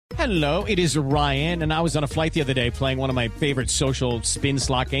Hello, it is Ryan, and I was on a flight the other day playing one of my favorite social spin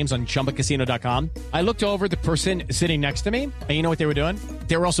slot games on ChumbaCasino.com. I looked over at the person sitting next to me, and you know what they were doing?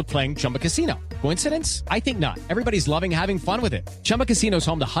 They were also playing Chumba Casino. Coincidence? I think not. Everybody's loving having fun with it. Chumba Casino is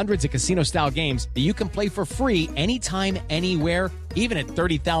home to hundreds of casino-style games that you can play for free anytime, anywhere, even at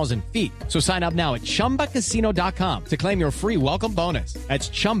 30,000 feet. So sign up now at ChumbaCasino.com to claim your free welcome bonus. That's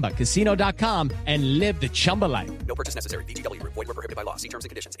ChumbaCasino.com and live the Chumba life. No purchase necessary. VGW. Void where prohibited by law. See terms and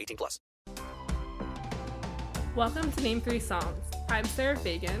conditions. 18+. Welcome to Name 3 Songs. I'm Sarah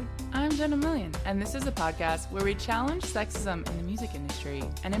Fagan. I'm Jenna Million, and this is a podcast where we challenge sexism in the music industry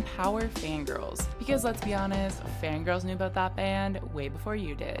and empower fangirls. Because let's be honest, fangirls knew about that band way before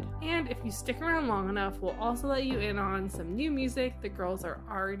you did. And if you stick around long enough, we'll also let you in on some new music the girls are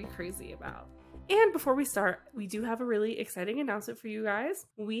already crazy about. And before we start, we do have a really exciting announcement for you guys.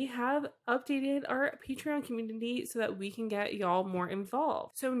 We have updated our Patreon community so that we can get y'all more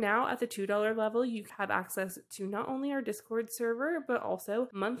involved. So now at the $2 level, you have access to not only our Discord server, but also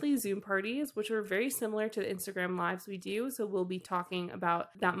monthly Zoom parties, which are very similar to the Instagram lives we do. So we'll be talking about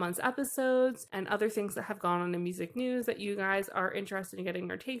that month's episodes and other things that have gone on in music news that you guys are interested in getting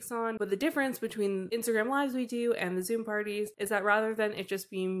our takes on. But the difference between Instagram lives we do and the Zoom parties is that rather than it just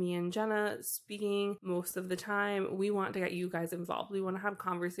being me and Jenna speaking most of the time, we want to get you guys involved. We want to have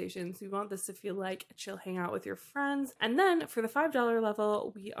conversations. We want this to feel like a chill hangout with your friends. And then for the $5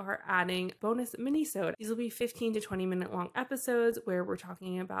 level, we are adding bonus mini-sode. These will be 15 to 20 minute long episodes where we're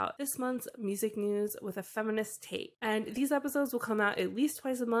talking about this month's music news with a feminist take. And these episodes will come out at least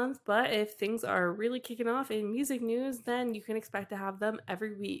twice a month, but if things are really kicking off in music news, then you can expect to have them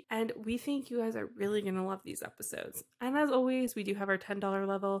every week. And we think you guys are really going to love these episodes. And as always, we do have our $10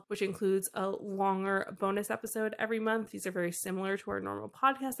 level, which includes a longer bonus episode every month. These are very similar to our normal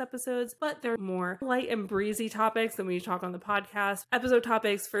podcast episodes, but they're more light and breezy topics than we talk on the podcast. Episode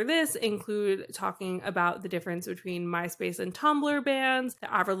topics for this include talking about the difference between MySpace and Tumblr bans,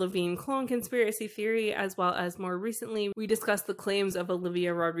 the Avril Lavigne clone conspiracy theory, as well as more recently, we discussed the claims of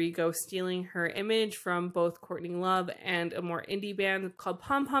Olivia Rodrigo stealing her image from both Courtney Love and a more indie band called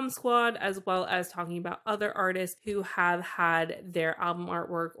Pom Pom Squad, as well as talking about other artists who have had their album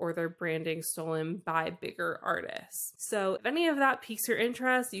artwork or their branding stolen by bigger artists. So if any of that piques your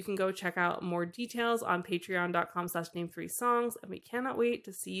interest, you can go check out more details on patreon.com/name3songs, and we cannot wait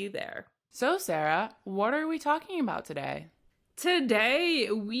to see you there. So Sarah, what are we talking about today? Today,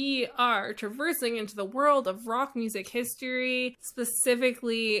 we are traversing into the world of rock music history,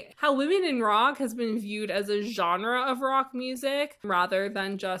 specifically how women in rock has been viewed as a genre of rock music, rather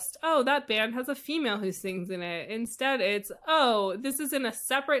than just, oh, that band has a female who sings in it. Instead, it's, oh, this is in a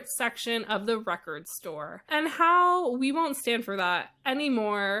separate section of the record store. And how we won't stand for that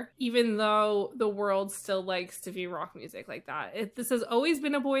anymore, even though the world still likes to view rock music like that. This has always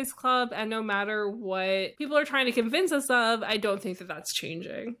been a boys' club, and no matter what people are trying to convince us of, I don't think that that's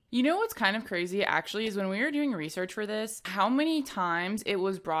changing. You know what's kind of crazy actually is when we were doing research for this, how many times it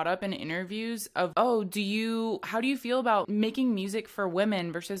was brought up in interviews of, oh, how do you feel about making music for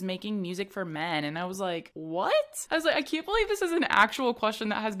women versus making music for men? And I was like, what? I was like, I can't believe this is an actual question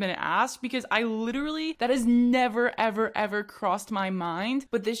that has been asked, because that has never, ever, ever crossed my mind.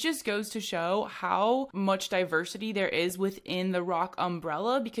 But this just goes to show how much diversity there is within the rock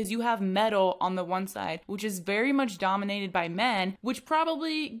umbrella, because you have metal on the one side, which is very much dominated by men, which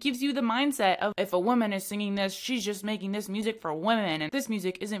probably gives you the mindset of, if a woman is singing this, she's just making this music for women and this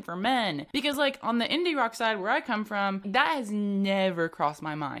music isn't for men. Because like on the indie rock side where I come from, that has never crossed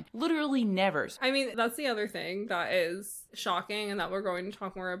my mind. Literally never. I mean, that's the other thing that is shocking and that we're going to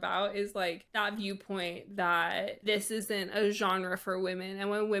talk more about, is like that viewpoint that this isn't a genre for women, and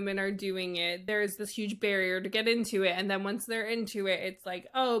when women are doing it, there's this huge barrier to get into it, and then once they're into it, it's like,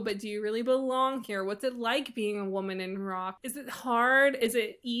 oh, but do you really belong here? What's it like being a woman in rock? Is it hard? Is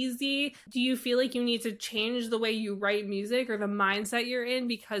it easy? Do you feel like you need to change the way you write music or the mindset you're in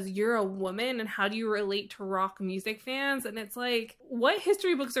because you're a woman? And how do you relate to rock music fans? And it's like, what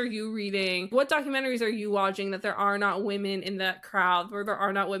history books are you reading? What documentaries are you watching that there are not women in that crowd, where there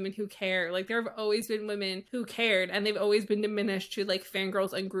are not women who care? Like, there have always been women who cared, and they've always been diminished to like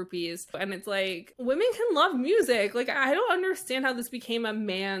fangirls and groupies. And it's like, women can love music. Like, I don't understand how this became a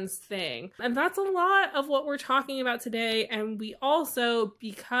man's thing. And that's a lot of what we're talking about today. And we also,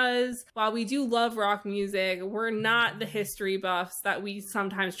 because while we do love rock music, we're not the history buffs that we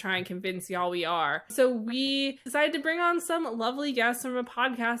sometimes try and convince y'all we are. So we decided to bring on some lovely guests from a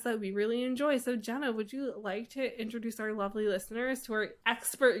podcast that we really enjoy. So Jenna, would you like to introduce our lovely listeners to our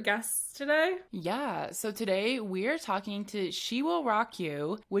expert guests today? Yeah, so today we are talking to She Will Rock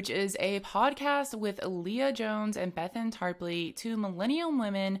You, which is a podcast with Leah Jones and Bethan Tarpley, two millennial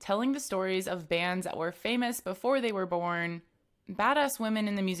women telling the stories of bands that were famous before they were born, badass women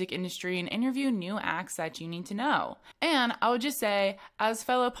in the music industry, and interview new acts that you need to know. And I would just say, as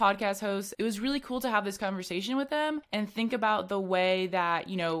fellow podcast hosts, it was really cool to have this conversation with them and think about the way that,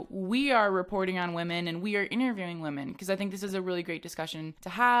 you know, we are reporting on women and we are interviewing women, because I think this is a really great discussion to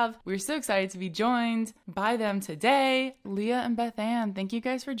have. We're so excited to be joined by them today. Leah and Beth Ann, thank you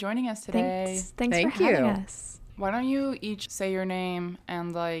guys for joining us today. Thanks for having us. Why don't you each say your name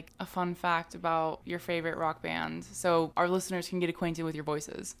and like a fun fact about your favorite rock band so our listeners can get acquainted with your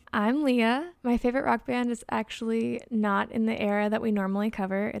voices? I'm Leah. My favorite rock band is actually not in the era that we normally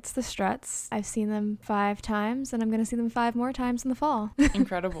cover. It's the Struts. I've seen them 5 times and I'm going to see them 5 more times in the fall.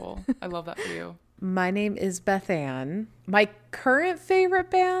 Incredible. I love that for you. My name is Beth Ann. My current favorite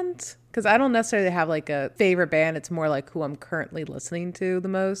band, because I don't necessarily have like a favorite band, it's more like who I'm currently listening to the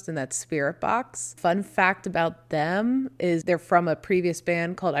most, and that's Spiritbox. Fun fact about them is they're from a previous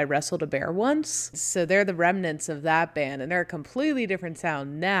band called I Wrestled a Bear Once. So they're the remnants of that band, and they're a completely different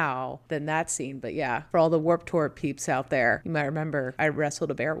sound now than that scene. But yeah, for all the Warped Tour peeps out there, you might remember I Wrestled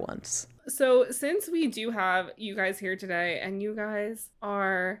a Bear Once. So since we do have you guys here today, and you guys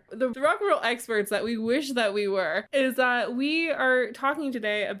are the rock and roll experts that we wish that we were, is that we are talking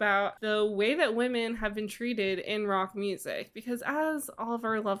today about the way that women have been treated in rock music. Because as all of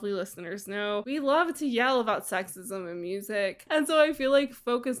our lovely listeners know, we love to yell about sexism in music. And so I feel like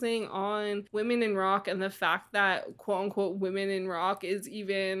focusing on women in rock and the fact that quote unquote women in rock is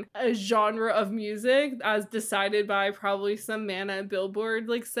even a genre of music as decided by probably some man at Billboard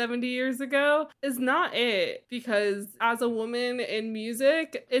like 70 years ago is not it, because as a woman in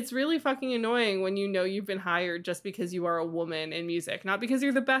music, it's really fucking annoying when you know you've been hired just because you are a woman in music, not because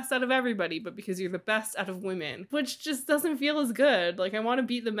you're the best out of everybody, but because you're the best out of women, which just doesn't feel as good. Like, I want to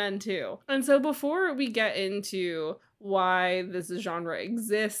beat the men too. And so before we get into why this genre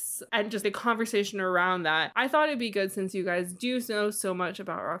exists and just a conversation around that, I thought it'd be good, since you guys do know so much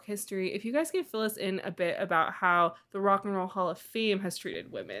about rock history, if you guys could fill us in a bit about how the Rock and Roll Hall of Fame has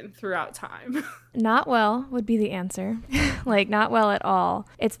treated women throughout time. Not well would be the answer. Like, not well at all.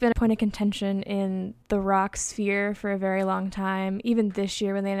 It's been a point of contention in the rock sphere for a very long time. Even this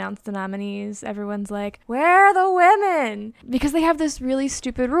year when they announced the nominees, everyone's like, where are the women? Because they have this really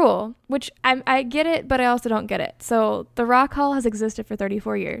stupid rule, which I get it, but I also don't get it. So the Rock Hall has existed for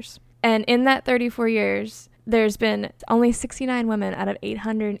 34 years. And in that 34 years, there's been only 69 women out of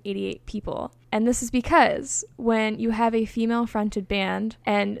 888 people. And this is because when you have a female-fronted band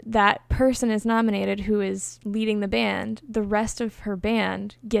and that person is nominated who is leading the band, the rest of her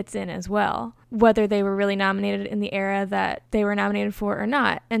band gets in as well, whether they were really nominated in the era that they were nominated for or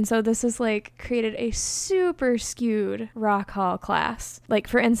not. And so this has like created a super skewed Rock Hall class. Like,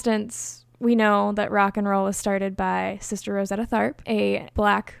 for instance, we know that rock and roll was started by Sister Rosetta Tharpe, a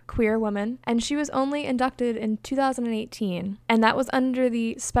Black queer woman, and she was only inducted in 2018, and that was under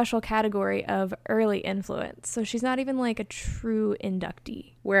the special category of early influence. So she's not even like a true inductee.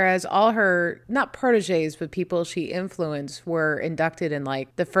 Whereas all her, not proteges, but people she influenced were inducted in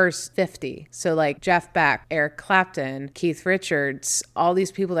like the first 50. So like Jeff Beck, Eric Clapton, Keith Richards, all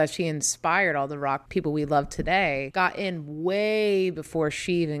these people that she inspired, all the rock people we love today, got in way before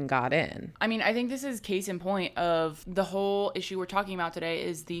she even got in. I mean, I think this is case in point of the whole issue we're talking about today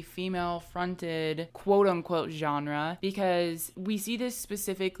is the female-fronted quote-unquote genre, because we see this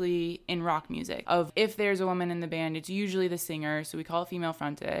specifically in rock music of if there's a woman in the band, it's usually the singer, so we call it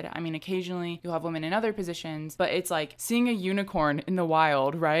female-fronted. I mean, occasionally you'll have women in other positions, but it's like seeing a unicorn in the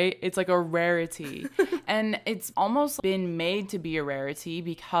wild, right? It's like a rarity. And it's almost been made to be a rarity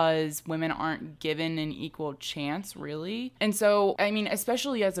because women aren't given an equal chance, really. And so, I mean,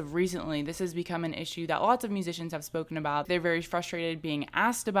 especially as of recently, this has become an issue that lots of musicians have spoken about. They're very frustrated being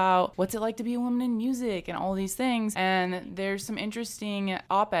asked about what's it like to be a woman in music and all these things. And there's some interesting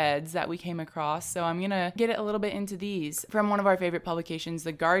op-eds that we came across. So I'm going to get a little bit into these from one of our favorite publications,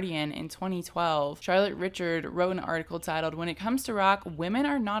 magazine's The Guardian in 2012, Charlotte Richard wrote an article titled, "When it comes to rock, women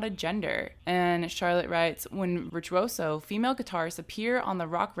are not a gender." And Charlotte writes, "When virtuoso female guitarists appear on the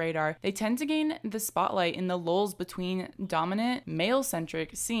rock radar, they tend to gain the spotlight in the lulls between dominant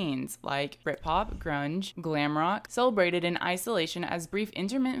male-centric scenes like Britpop, grunge, glam rock, celebrated in isolation as brief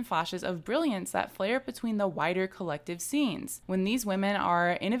intermittent flashes of brilliance that flare between the wider collective scenes. When these women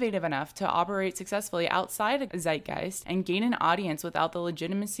are innovative enough to operate successfully outside a zeitgeist and gain an audience without the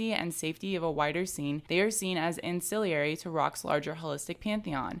legitimacy and safety of a wider scene, they are seen as ancillary to rock's larger holistic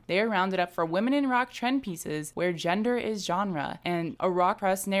pantheon. They are rounded up for women in rock trend pieces where gender is genre, and a rock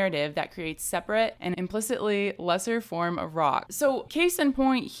press narrative that creates separate and implicitly lesser form of rock." So case in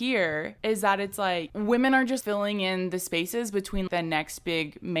point here is that it's like women are just filling in the spaces between the next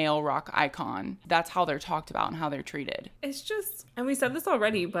big male rock icon. That's how they're talked about and how they're treated. It's just, and we said this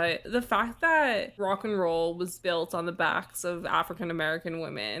already, but the fact that rock and roll was built on the backs of African American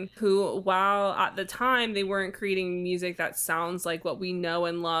women who, while at the time they weren't creating music that sounds like what we know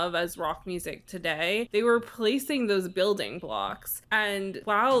and love as rock music today, they were placing those building blocks. And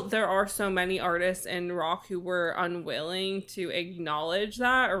while there are so many artists in rock who were unwilling to acknowledge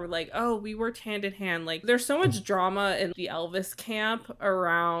that, or like, oh, we worked hand in hand, like there's so much drama in the Elvis camp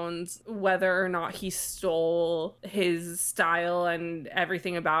around whether or not he stole his style and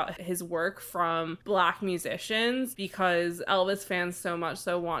everything about his work from Black musicians, because Elvis fans so much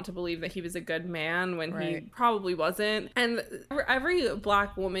so want to believe that he was a good man when he probably wasn't. And every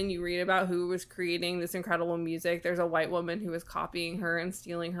Black woman you read about who was creating this incredible music, there's a white woman who was copying her and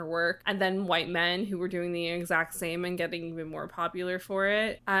stealing her work, and then white men who were doing the exact same and getting even more popular for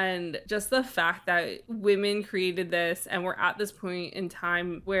it. And just the fact that women created this, and we're at this point in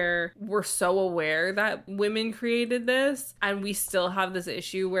time where we're so aware that women created this, and we still have this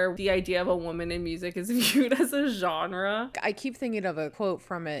issue where the idea of a woman in music is viewed as a genre. I keep thinking of a quote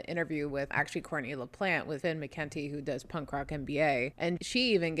from an interview with actually Courtney LaPlante with Finn McKenty, who does Punk Rock MBA. And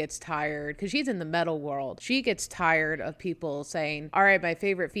she even gets tired, because she's in the metal world. She gets tired of people saying, all right, my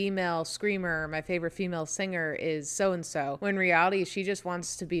favorite female screamer, my favorite female singer is so-and-so. When in reality, she just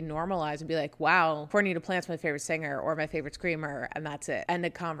wants to be normalized and be like, wow, Courtney LaPlante's my favorite singer or my favorite screamer, and that's it. End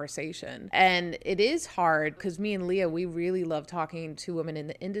of conversation. And it is hard, because me and Leah, we really love talking to women in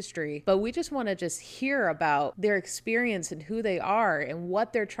the industry, but we just want to just hear about their experience and who they are and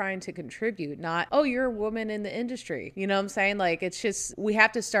what they're trying to contribute, not, oh, you're a woman in the industry. You know what I'm saying? Like, it's just, we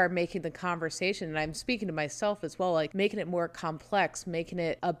have to start making the conversation, and I'm speaking to myself as well, like making it more complex, making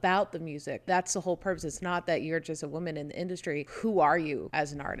it about the music. That's the whole purpose. It's not that you're just a woman in the industry. Who are you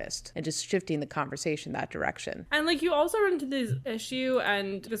as an artist? And just shifting the conversation that direction. And like, you also run into this issue,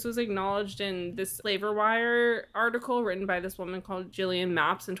 and this was acknowledged in this Flavor Wire article written by this woman called Jillian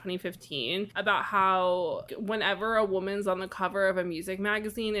Maps in 2015, about how whenever a woman's on the cover of a music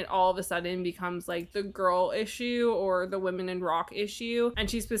magazine, it all of a sudden becomes like the girl issue or the women in rock issue. And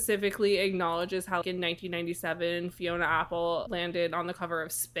she specifically acknowledges how in 1997 Fiona Apple landed on the cover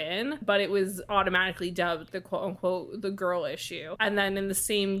of Spin, but it was automatically dubbed the quote unquote the girl issue. And then in the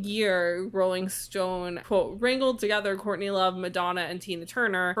same year, Rolling Stone quote wrangled together Courtney Love, Madonna, and Tina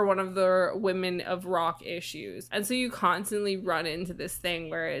Turner for one of the women of rock issues. And so you constantly run into this thing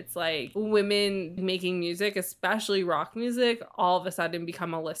where it's like women making music, especially rock music, all of a sudden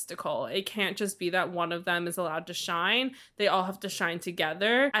become a listicle. It can't just be that one of them is allowed to shine. They all have to shine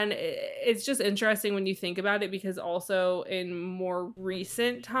together. And it's just interesting when you think about it, because also in more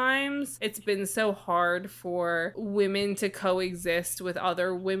recent times, it's been so hard for women to coexist with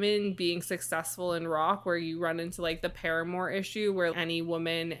other women being successful in rock, where you run into like the Paramore issue, where any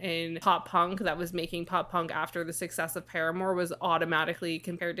woman in pop punk that was making pop punk after the success of Paramore was automatically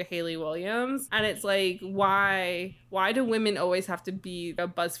compared to Hayley Williams. And it's like, why do women always have to be a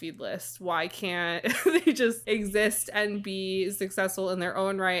BuzzFeed list? Why can't they just exist and be successful in their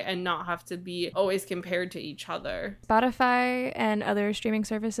own right and not have to be always compared to each other? Spotify and other streaming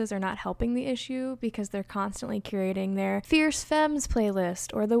services are not helping the issue, because they're constantly curating their Fierce Femmes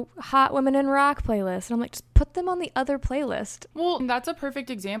playlist or the Hot Women in Rock playlist. And I'm like, just put them on the other playlist. Well, that's a perfect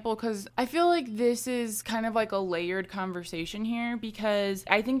example, because I feel like this is kind of like a layered conversation here, because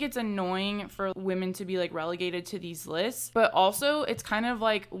I think it's annoying for women to be like relegated to these lists, but also it's kind of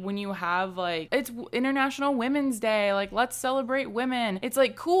like when you have like, it's International Women's Day, like let's celebrate women. It's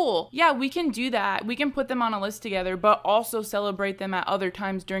like, cool, yeah, we can do that. We can put them on a list together, but also celebrate them at other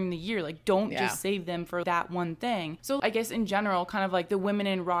times during the year. Like, don't just save them for that one thing. So I guess in general, kind of like the women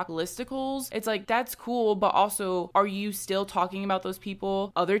in rock listicles, it's like, that's cool, but but also, are you still talking about those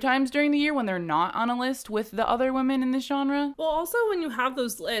people other times during the year when they're not on a list with the other women in this genre? Well, also when you have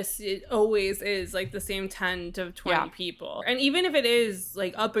those lists, it always is like the same 10 to 20 people. And even if it is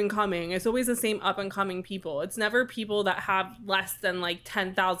like up and coming, it's always the same up and coming people. It's never people that have less than like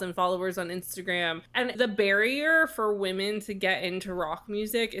 10,000 followers on Instagram. And the barrier for women to get into rock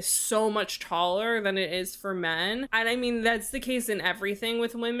music is so much taller than it is for men. And I mean, that's the case in everything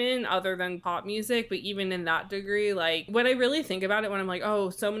with women other than pop music, but even in that degree, like when I really think about it, when I'm like, oh,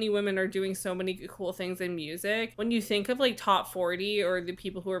 so many women are doing so many cool things in music, when you think of like top 40 or the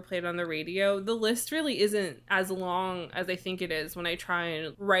people who are played on the radio, the list really isn't as long as I think it is when I try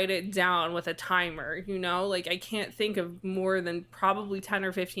and write it down with a timer, you know? Like I can't think of more than probably 10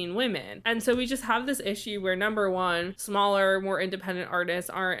 or 15 women. And so we just have this issue where, number one, smaller, more independent artists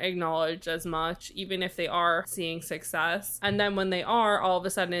aren't acknowledged as much, even if they are seeing success. And then when they are, all of a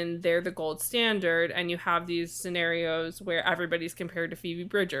sudden they're the gold standard, and you have these scenarios where everybody's compared to Phoebe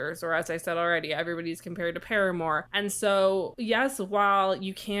Bridgers, or as I said already, everybody's compared to Paramore. And so, yes, while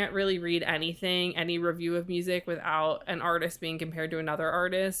you can't really read anything, any review of music without an artist being compared to another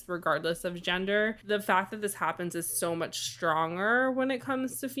artist, regardless of gender, the fact that this happens is so much stronger when it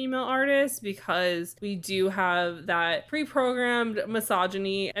comes to female artists, because we do have that pre-programmed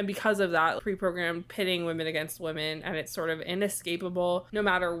misogyny, and because of that pre-programmed pitting women against women, and it's sort of inescapable no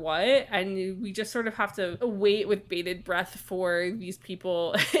matter what. And we just sort of have to wait with bated breath for these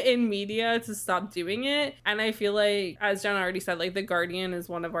people in media to stop doing it. And I feel like, as Jenna already said, like The Guardian is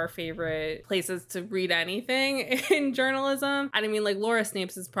one of our favorite places to read anything in journalism. And I mean, like Laura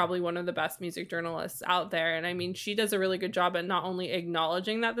Snapes is probably one of the best music journalists out there. And I mean, she does a really good job at not only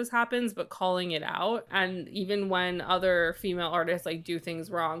acknowledging that this happens, but calling it out. And even when other female artists like do things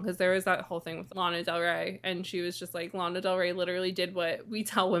wrong, because there was that whole thing with Lana Del Rey, and she was just like, Lana Del Rey literally did what we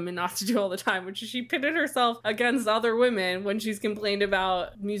tell women not to do all the time, which is she pitted herself against other women when she's complained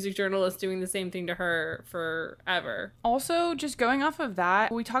about music journalists doing the same thing to her forever. Also, just going off of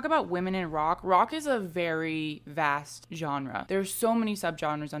that, we talk about women in rock. Rock is a very vast genre. There's so many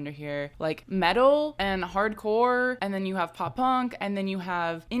subgenres under here, like metal and hardcore, and then you have pop punk, and then you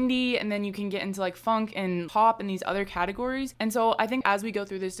have indie, and then you can get into like funk and pop and these other categories. And so I think as we go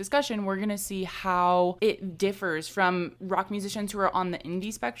through this discussion, we're gonna see how it differs from rock musicians who are on the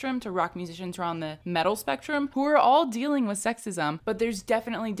indie spectrum to rock musicians who are on the metal spectrum, who are all dealing with sexism. But there's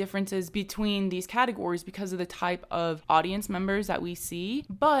definitely differences between these categories because of the type of audience members that we see.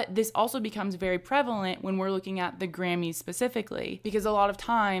 But this also becomes very prevalent when we're looking at the Grammys specifically, because a lot of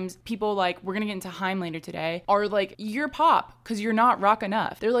times people, like, we're gonna get into Haim later today, are like, you're pop because you're not rock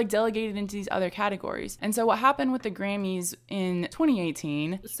enough. They're like delegated into these other categories. And so what happened with the Grammys in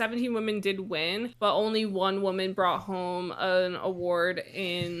 2018, 17 women did win, but only one woman brought home an award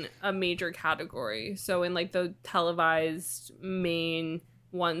in a major category. So in like the televised main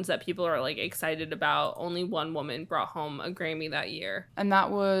ones that people are like excited about, only one woman brought home a Grammy that year. and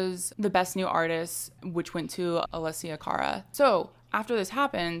that was the Best New Artist, which went to Alessia Cara. So after this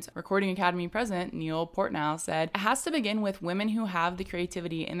happened, Recording Academy president Neil Portnow said, "It has to begin with women who have the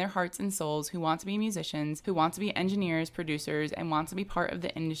creativity in their hearts and souls, who want to be musicians, who want to be engineers, producers, and want to be part of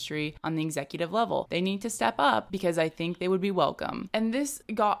the industry on the executive level. They need to step up because I think they would be welcome." And this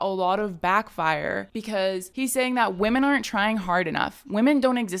got a lot of backfire because he's saying that women aren't trying hard enough. Women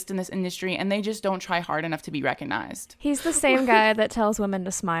don't exist in this industry, and they just don't try hard enough to be recognized. He's the same guy that tells women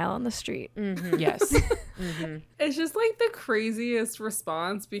to smile on the street. Yes. It's just like the craziest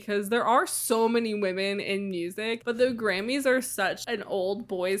response, because there are so many women in music, but the Grammys are such an old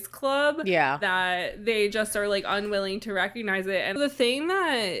boys club that they just are like unwilling to recognize it. And the thing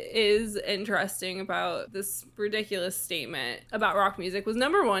that is interesting about this ridiculous statement about rock music was,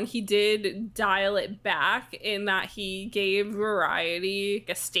 number one, he did dial it back in that he gave Variety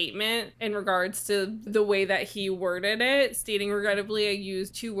a statement in regards to the way that he worded it, stating, "Regrettably, I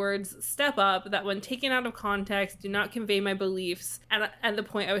used two words, step up, that when taken out of context do not convey my beliefs and the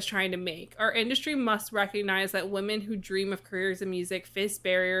point I was trying to make. Our industry must recognize that women who dream of careers in music face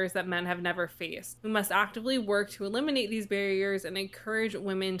barriers that men have never faced. We must actively work to eliminate these barriers and encourage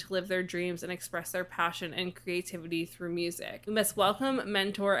women to live their dreams and express their passion and creativity through music. We must welcome,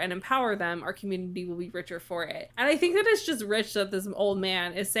 mentor, and empower them. Our community will be richer for it." And I think that it's just rich that this old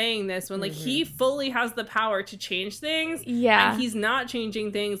man is saying this when like he fully has the power to change things. Yeah. And he's not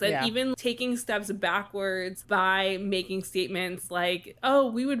changing things, and even taking steps backwards by making statements statements like, oh,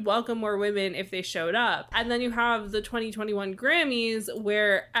 we would welcome more women if they showed up. And then you have the 2021 Grammys,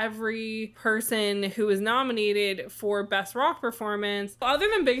 where every person who is nominated for Best Rock Performance, other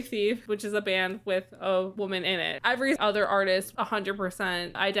than Big Thief, which is a band with a woman in it, every other artist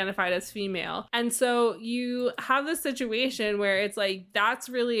 100% identified as female. And so you have this situation where it's like, that's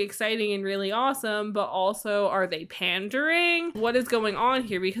really exciting and really awesome, but also, are they pandering? What is going on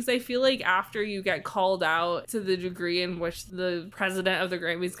here? Because I feel like after you get called out to the degree in which the president of the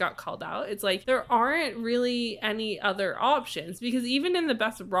Grammys got called out, it's like there aren't really any other options, because even in the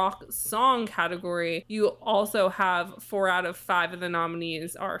Best Rock Song category, you also have 4 out of 5 of the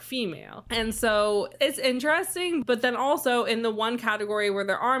nominees are female. And so it's interesting, but then also in the one category where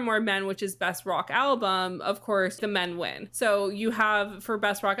there are more men, which is Best Rock Album, of course, the men win. So you have, for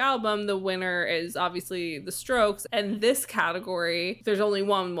Best Rock Album, the winner is obviously The Strokes. And this category, there's only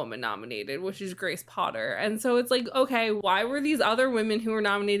one woman nominated, which is Grace Potter. And so it's like, okay, why were these other women who were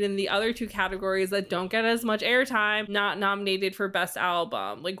nominated in the other 2 categories that don't get as much airtime not nominated for Best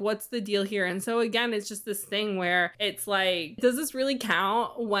Album? Like, what's the deal here? And so again, it's just this thing where it's like, does this really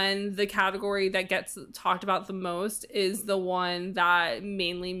count when the category that gets talked about the most is the one that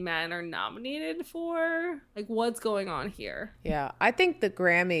mainly men are nominated for? Like, what's going on here? Yeah, I think the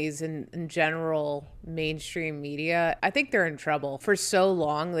Grammys in general, mainstream media, I think they're in trouble. For so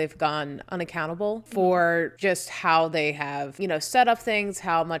long, they've gone unaccountable for just how they have, set up things,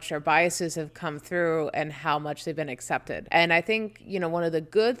 how much their biases have come through, and how much they've been accepted. And I think, one of the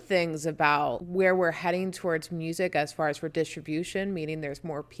good things about where we're heading towards music as far as for distribution, meaning there's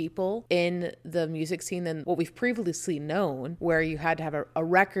more people in the music scene than what we've previously known, where you had to have a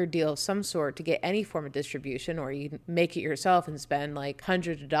record deal of some sort to get any form of distribution, or you make it yourself and spend like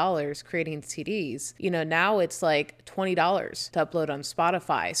hundreds of dollars creating CDs. Now it's like $20 to upload on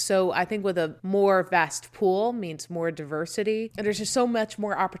Spotify. So I think with a more vast pool means more diversity, and there's just so much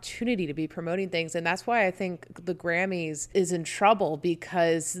more opportunity to be promoting things. And that's why I think the Grammys is in trouble,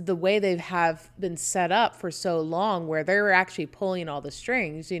 because the way they have been set up for so long, where they're actually pulling all the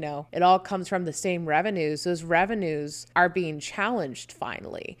strings, it all comes from the same revenues. Those revenues are being challenged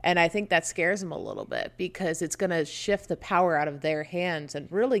finally. And I think that scares them a little bit, because it's going to shift the power out of their hands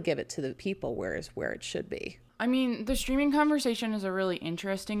and really give it to the people, where it should be. I mean, the streaming conversation is a really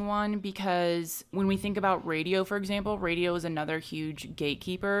interesting one, because when we think about radio, for example, radio is another huge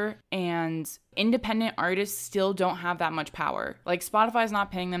gatekeeper, and independent artists still don't have that much power. Like, Spotify's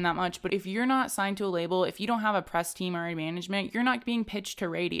not paying them that much, but if you're not signed to a label, if you don't have a press team or a management, you're not being pitched to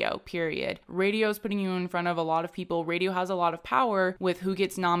radio, period. Radio's putting you in front of a lot of people. Radio has a lot of power with who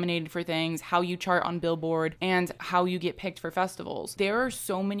gets nominated for things, how you chart on Billboard, and how you get picked for festivals. There are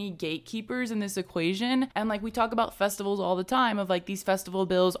so many gatekeepers in this equation, and like, we talk about festivals all the time of like, these festival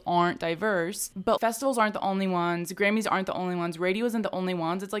bills aren't diverse, but festivals aren't the only ones. Grammys aren't the only ones. Radio isn't the only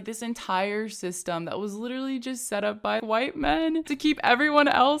ones. It's like this entire system that was literally just set up by white men to keep everyone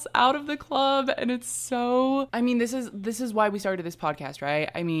else out of the club. And it's so, I mean, this is why we started this podcast, right?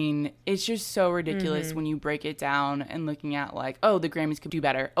 I mean, it's just so ridiculous when you break it down and looking at like, oh, the Grammys could do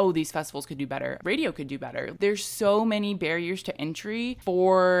better. Oh, these festivals could do better. Radio could do better. There's so many barriers to entry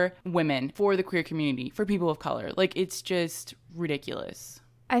for women, for the queer community, for people of color. Like, it's just ridiculous.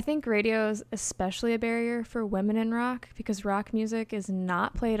 I think radio is especially a barrier for women in rock, because rock music is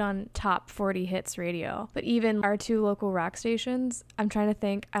not played on top 40 hits radio. But even our 2 local rock stations, I'm trying to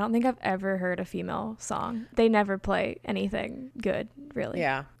think, I don't think I've ever heard a female song. They never play anything good, really.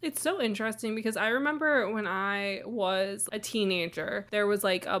 Yeah. It's so interesting, because I remember when I was a teenager, there was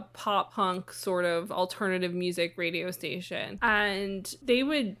like a pop punk sort of alternative music radio station, and they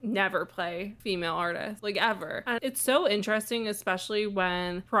would never play female artists, like, ever. And it's so interesting, especially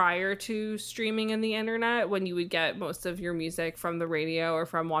when prior to streaming and the internet, when you would get most of your music from the radio or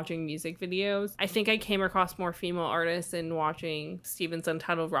from watching music videos. I think I came across more female artists in watching Steven's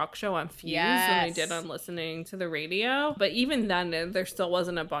Untitled Rock Show on Fuse than I did on listening to the radio. But even then, there still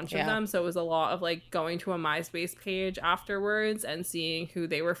wasn't a bunch of them. So it was a lot of like going to a MySpace page afterwards and seeing who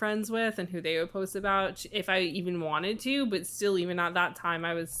they were friends with and who they would post about, if I even wanted to. But still, even at that time,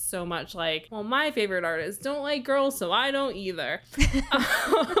 I was so much like, well, my favorite artists don't like girls, so I don't either.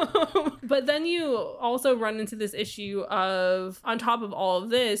 But then you also run into this issue of, on top of all of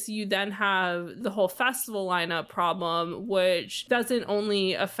this, you then have the whole festival lineup problem, which doesn't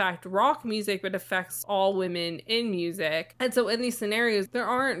only affect rock music, but affects all women in music. And so in these scenarios, there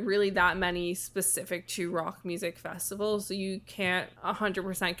aren't really that many specific to rock music festivals, so you can't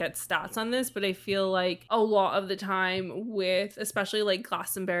 100% get stats on this. But I feel like a lot of the time with, especially like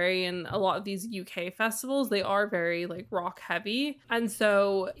Glastonbury and a lot of these UK festivals, they are very like rock heavy. And so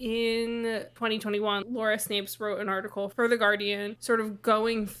so in 2021, Laura Snapes wrote an article for The Guardian sort of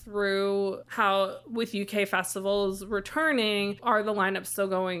going through how with UK festivals returning, are the lineups still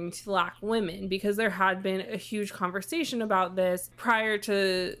going to lack women? Because there had been a huge conversation about this prior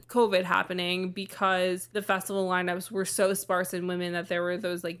to COVID happening, because the festival lineups were so sparse in women that there were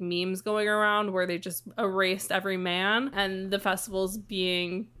those like memes going around where they just erased every man and the festivals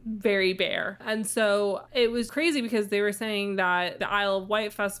being very bare. And so it was crazy because they were saying that the Isle of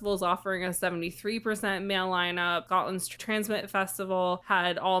Wight Festival is offering a 73% male lineup. Scotland's Transmit Festival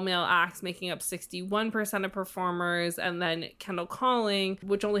had all male acts making up 61% of performers. And then Kendall Calling,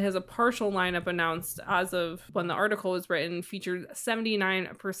 which only has a partial lineup announced as of when the article was written, featured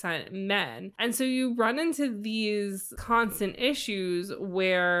 79% men. And so you run into these constant issues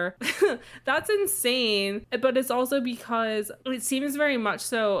where that's insane. But it's also because it seems very much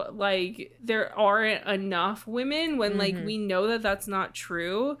so like there aren't enough women when like we know that that's not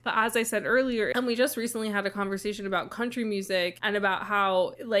true. But as I said earlier, and we just recently had a conversation about country music and about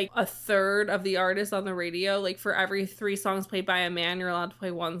how like a third of the artists on the radio, like for every 3 songs played by a man, you're allowed to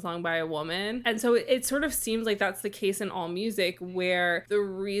play 1 song by a woman. And so it sort of seems like that's the case in all music, where the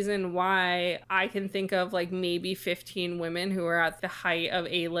reason why I can think of like maybe 15 women who are at the height of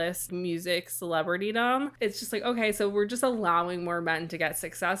A-list music celebritydom, it's just like, okay, so we're just allowing more men to get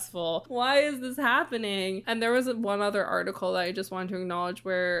successful. Why is this happening? And there was one other article that I just wanted to acknowledge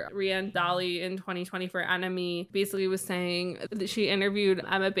where Rianne Daly in 2020 for Enemy basically was saying that she interviewed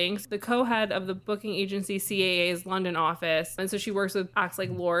Emma Banks, the co-head of the booking agency CAA's London office. And so she works with acts like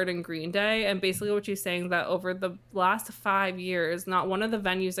Lorde and Green Day. And basically what she's saying is that over the last 5 years, not one of the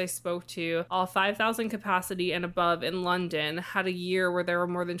venues I spoke to, all 5,000 capacity and above in London, had a year where there were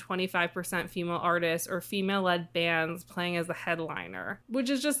more than 25% female artists or female-led bands playing as the headliner, which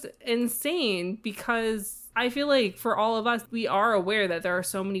is just insane because I feel like for all of us, we are aware that there are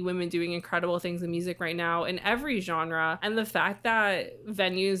so many women doing incredible things in music right now in every genre. And the fact that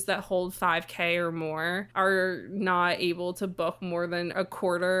venues that hold 5K or more are not able to book more than a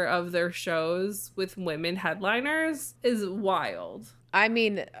quarter of their shows with women headliners is wild. I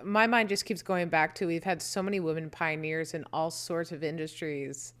mean, my mind just keeps going back to we've had so many women pioneers in all sorts of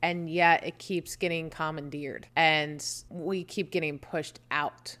industries, and yet it keeps getting commandeered and we keep getting pushed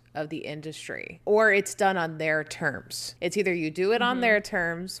out of the industry, or it's done on their terms. It's either you do it on their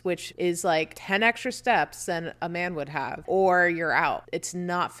terms, which is like 10 extra steps than a man would have, or you're out. It's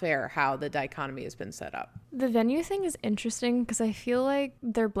not fair how the dichotomy has been set up. The venue thing is interesting because I feel like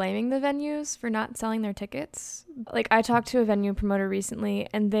they're blaming the venues for not selling their tickets. Like I talked to a venue promoter recently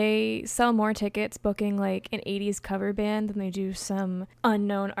and they sell more tickets booking like an 80s cover band than they do some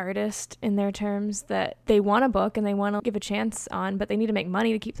unknown artist in their terms that they want to book and they want to give a chance on, but they need to make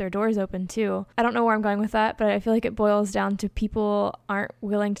money to keep their doors open too. I don't know where I'm going with that, but I feel like it boils down to people aren't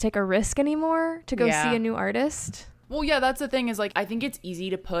willing to take a risk anymore to go see a new artist. Well, yeah, that's the thing is like, I think it's easy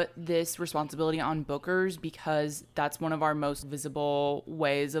to put this responsibility on bookers because that's one of our most visible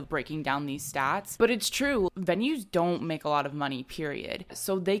ways of breaking down these stats. But it's true. Venues don't make a lot of money, period.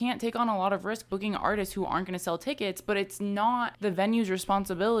 So they can't take on a lot of risk booking artists who aren't going to sell tickets, but it's not the venue's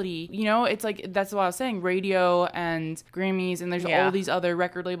responsibility. You know, it's like, that's what I was saying, radio and Grammys, and there's all these other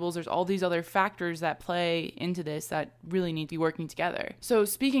record labels. There's all these other factors that play into this that really need to be working together. So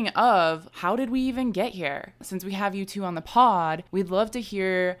speaking of, how did we even get here? Since we have you two on the pod, we'd love to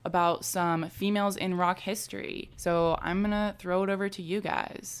hear about some females in rock history. So I'm gonna throw it over to you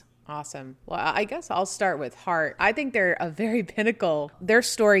guys. Awesome. Well, I guess I'll start with Heart. I think they're a very pinnacle. Their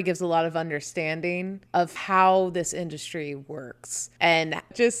story gives a lot of understanding of how this industry works and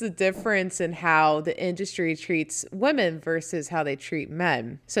just the difference in how the industry treats women versus how they treat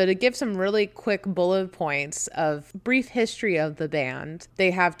men. So to give some really quick bullet points of brief history of the band,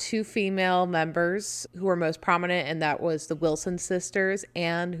 they have 2 female members who are most prominent, and that was the Wilson sisters,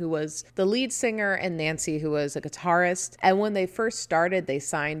 Anne, who was the lead singer, and Nancy, who was a guitarist. And when they first started, they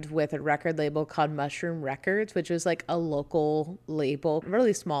signed with a record label called Mushroom Records, which was like a local label,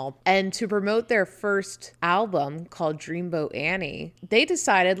 really small. And to promote their first album called Dreamboat Annie, they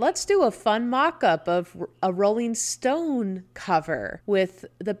decided, let's do a fun mock-up of a Rolling Stone cover with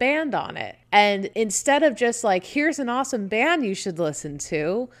the band on it. And instead of just like, here's an awesome band you should listen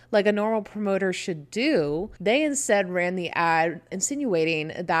to, like a normal promoter should do, they instead ran the ad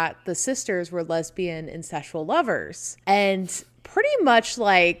insinuating that the sisters were lesbian and sexual lovers. And pretty much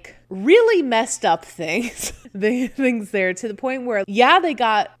like really messed up things, things there to the point where, they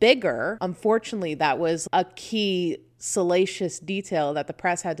got bigger. Unfortunately, that was a key salacious detail that the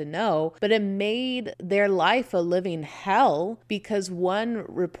press had to know, but it made their life a living hell because one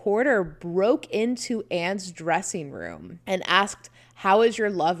reporter broke into Anne's dressing room and asked how is your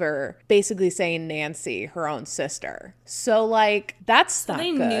lover basically saying Nancy, her own sister? So like, that's not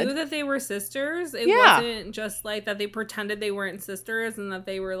they good. knew that they were sisters. It Yeah. wasn't just like that they pretended they weren't sisters and that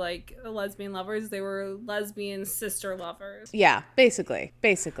they were like lesbian lovers. They were lesbian sister lovers. Yeah, basically.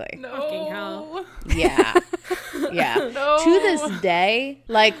 Fucking hell. Yeah. Yeah. To this day,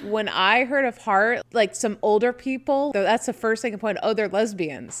 like when I heard of Heart, like some older people, that's the first thing I point, oh, they're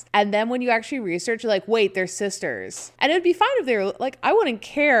lesbians. And then when you actually research, you're like, wait, they're sisters. And it'd be fine if they were like, I wouldn't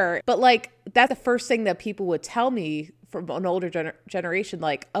care. But like, that's the first thing that people would tell me from an older generation,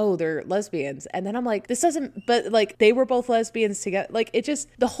 like, oh, they're lesbians. And then I'm like, this doesn't, but like they were both lesbians together. Like it just,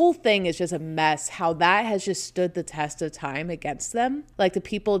 the whole thing is just a mess, how that has just stood the test of time against them. Like the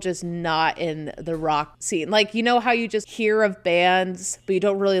people just not in the rock scene. Like, you know how you just hear of bands, but you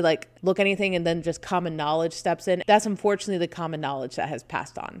don't really like look anything, and then just common knowledge steps in. That's unfortunately the common knowledge that has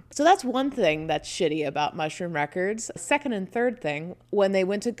passed on. So that's one thing that's shitty about Mushroom Records. Second and third thing, when they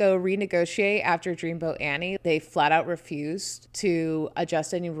went to go renegotiate after Dreamboat Annie, they flat out refused to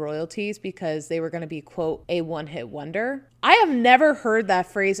adjust any royalties because they were going to be, quote, a one-hit wonder. I have never heard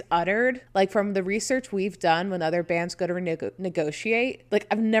that phrase uttered, like from the research we've done when other bands go to negotiate. Like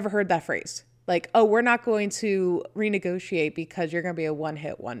I've never heard that phrase. Like, oh, we're not going to renegotiate because you're going to be a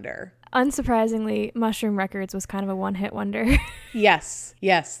one-hit wonder. Unsurprisingly, Mushroom Records was kind of a one-hit wonder. Yes.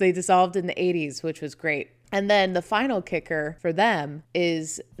 They dissolved in the 80s, which was great. And then the final kicker for them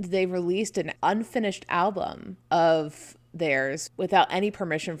is they released an unfinished album of theirs without any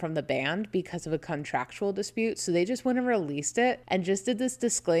permission from the band because of a contractual dispute. So they just went and released it and just did this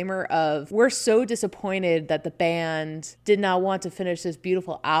disclaimer of, we're so disappointed that the band did not want to finish this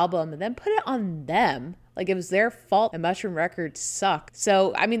beautiful album, and then put it on them. Like it was their fault, and Mushroom Records suck.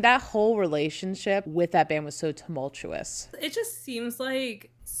 So, I mean, that whole relationship with that band was so tumultuous. It just seems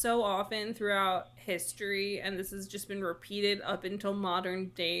like so often throughout history, and this has just been repeated up until modern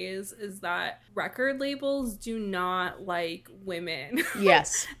days, is that record labels do not like women.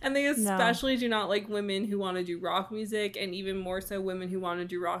 Yes. And they especially do not like women who want to do rock music, and even more so women who want to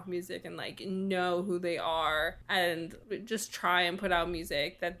do rock music and like know who they are and just try and put out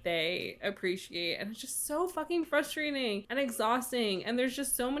music that they appreciate. And it's just so fucking frustrating and exhausting. And there's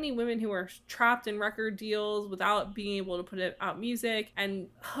just so many women who are trapped in record deals without being able to put out music, and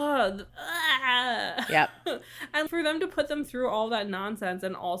Yep. and for them to put them through all that nonsense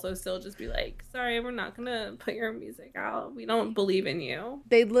and also still just be like, sorry, we're not gonna put your music out, we don't believe in you.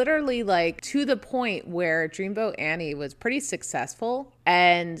 They literally, like, to the point where Dreamboat Annie was pretty successful,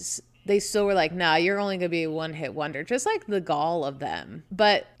 and they still were like, nah, you're only gonna be a one-hit wonder, just like the gall of them.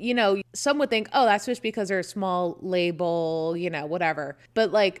 But, you know, some would think, oh, that's just because they're a small label, you know, whatever.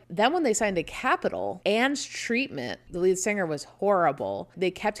 But like, then when they signed to Capitol, Anne's treatment, the lead singer, was horrible.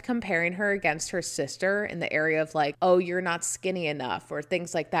 They kept comparing her against her sister in the area of like, oh, you're not skinny enough, or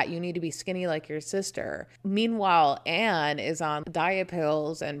things like that. You need to be skinny like your sister. Meanwhile, Anne is on diet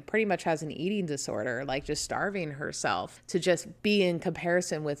pills and pretty much has an eating disorder, like just starving herself to just be in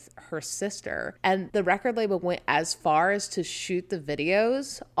comparison with her sister. And the record label went as far as to shoot the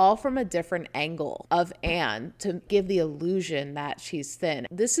videos all from a different angle of Anne to give the illusion that she's thin.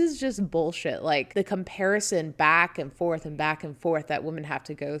 This is just bullshit. Like the comparison back and forth that women have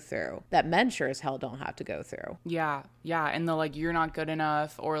to go through, that men sure as hell don't have to go through. Yeah. And the like, you're not good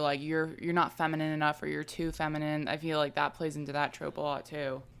enough, or like you're not feminine enough, or you're too feminine. I feel like that plays into that trope a lot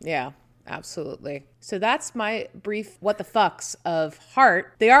too. Yeah. Absolutely. So that's my brief what the fucks of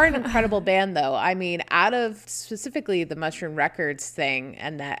Heart. They are an incredible band, though. I mean, out of specifically the Mushroom Records thing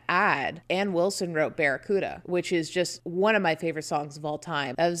and that ad, Ann Wilson wrote Barracuda, which is just one of my favorite songs of all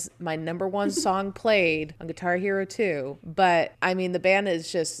time. That was my number one song played on Guitar Hero 2. But I mean, the band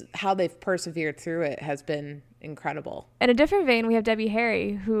is just, how they've persevered through it has been incredible. In a different vein, we have Debbie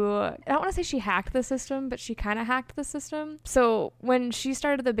Harry, who, I don't want to say she hacked the system, but she kind of hacked the system. So when she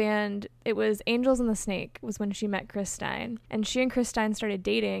started the band, it was Angels and the Snake was when she met Chris Stein. And she and Chris Stein started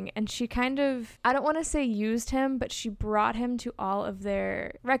dating, and she kind of, I don't want to say used him, but she brought him to all of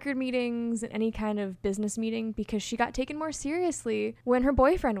their record meetings and any kind of business meeting because she got taken more seriously when her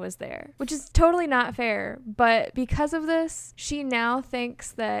boyfriend was there, which is totally not fair. But because of this, she now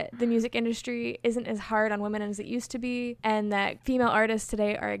thinks that the music industry isn't as hard on women as it used to be, and that female artists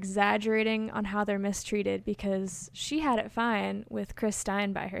today are exaggerating on how they're mistreated because she had it fine with Chris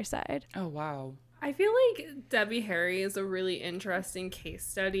Stein by her side. Oh, wow. I feel like Debbie Harry is a really interesting case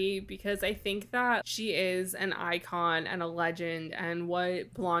study because I think that she is an icon and a legend, and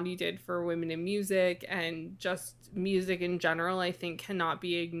what Blondie did for women in music and just music in general, I think cannot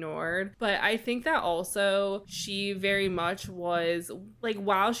be ignored. But I think that also she very much was, like,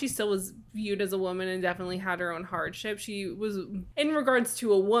 while she still was viewed as a woman and definitely had her own hardship, she was, in regards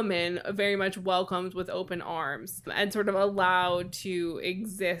to a woman, very much welcomed with open arms and sort of allowed to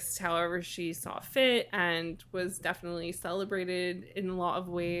exist however she saw fit, and was definitely celebrated in a lot of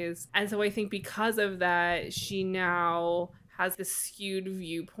ways. And so I think because of that, she now has this skewed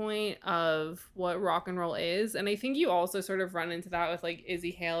viewpoint of what rock and roll is. And I think you also sort of run into that with like Izzy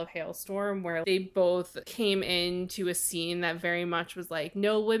Hale of Hailstorm, where they both came into a scene that very much was like,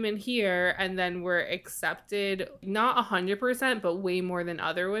 no women here, and then were accepted, not 100%, but way more than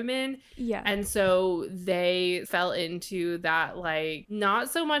other women. Yeah. And so they fell into that, like,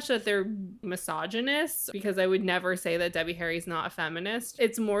 not so much that they're misogynists, because I would never say that Debbie Harry's not a feminist.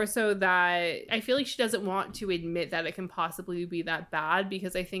 It's more so that I feel like she doesn't want to admit that it can possibly be that bad,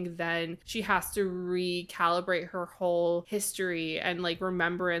 because I think then she has to recalibrate her whole history and like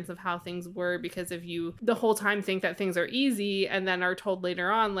remembrance of how things were, because if you the whole time think that things are easy and then are told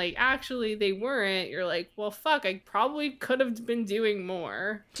later on like actually they weren't, you're like, well fuck, I probably could have been doing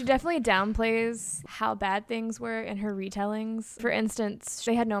more. She definitely downplays how bad things were in her retellings. For instance,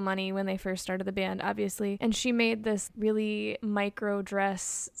 they had no money when they first started the band, obviously, and she made this really micro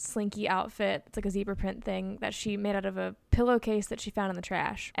dress slinky outfit. It's like a zebra print thing that she made out of a pillowcase that she found in the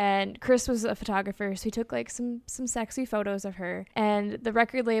trash. And Chris was a photographer, so he took like some sexy photos of her, and the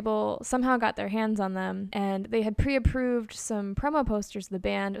record label somehow got their hands on them, and they had pre-approved some promo posters of the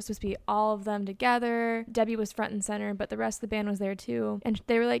band. It was supposed to be all of them together. Debbie was front and center, but the rest of the band was there too, and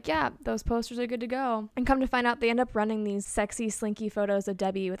they were like, yeah, those posters are good to go. And come to find out, they end up running these sexy slinky photos of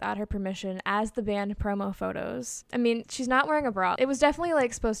Debbie without her permission as the band promo photos. I mean, she's not wearing a bra. It was definitely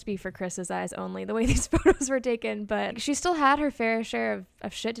like supposed to be for Chris's eyes only, the way these photos were taken, but she still had her fair share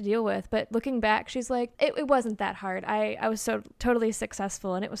of shit to deal with. But looking back, she's like, it wasn't that hard. I was so totally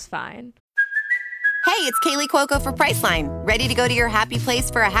successful and it was fine. Hey, it's Kaylee Cuoco for Priceline. Ready to go to your happy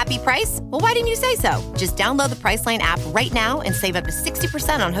place for a happy price? Well, why didn't you say so? Just download the Priceline app right now and save up to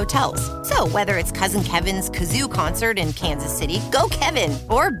 60% on hotels. So whether it's Cousin Kevin's Kazoo Concert in Kansas City, go Kevin,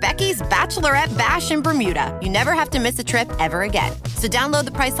 or Becky's Bachelorette Bash in Bermuda, you never have to miss a trip ever again. So download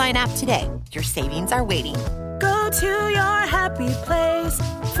the Priceline app today. Your savings are waiting. Go to your happy place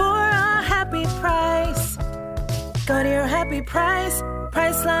for a happy price. Go to your happy price,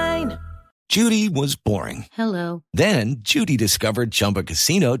 Priceline. Judy was boring. Hello. Then Judy discovered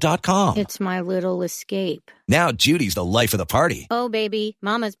ChumbaCasino.com. It's my little escape. Now Judy's the life of the party. Oh, baby,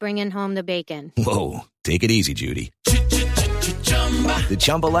 mama's bringing home the bacon. Whoa, take it easy, Judy. The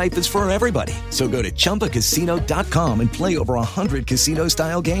Chumba life is for everybody. So go to ChumbaCasino.com and play over 100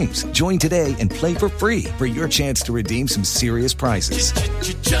 casino-style games. Join today and play for free for your chance to redeem some serious prizes.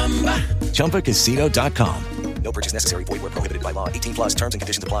 ChumbaCasino.com. No purchase necessary. Void where prohibited by law. 18 plus terms and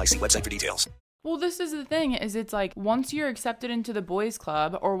conditions apply. See website for details. Well, this is the thing, is it's like once you're accepted into the boys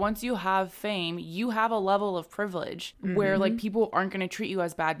club or once you have fame, you have a level of privilege where like people aren't going to treat you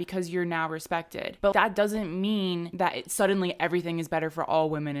as bad because you're now respected. But that doesn't mean that suddenly everything is better for all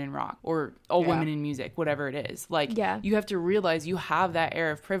women in rock or all women in music, whatever it is. Like you have to realize you have that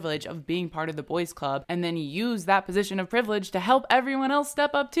air of privilege of being part of the boys club, and then use that position of privilege to help everyone else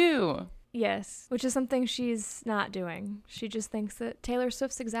step up too. Yes, which is something she's not doing. She just thinks that Taylor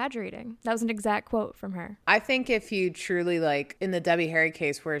Swift's exaggerating. That was an exact quote from her. I think if you truly, like in the Debbie Harry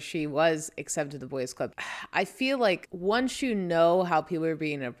case where she was accepted to the boys club, I feel like once you know how people are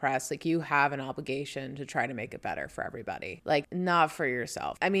being oppressed, like you have an obligation to try to make it better for everybody, like not for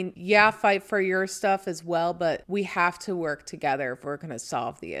yourself. I mean, yeah, fight for your stuff as well, but we have to work together if we're going to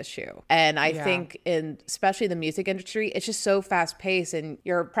solve the issue. And I think in especially the music industry, it's just so fast paced and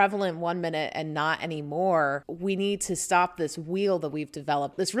you're prevalent one minute and not anymore. We need to stop this wheel that we've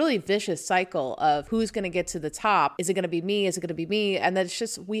developed, this really vicious cycle of who's going to get to the top. Is it going to be me? Is it going to be me? And then it's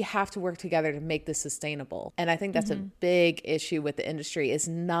just, we have to work together to make this sustainable. And I think that's a big issue with the industry, is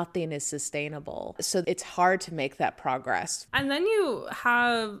nothing is sustainable. So it's hard to make that progress. And then you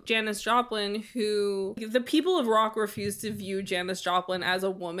have Janis Joplin, who the people of rock refused to view Janis Joplin as a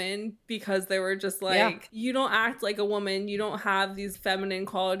woman because they were just like, you don't act like a woman. You don't have these feminine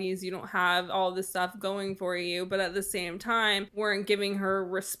qualities. You don't have all this stuff going for you, but at the same time weren't giving her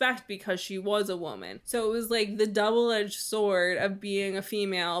respect because she was a woman. So it was like the double-edged sword of being a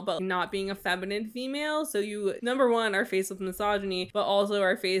female but not being a feminine female. So you, number one, are faced with misogyny, but also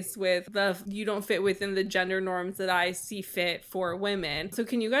are faced with you don't fit within the gender norms that I see fit for women. So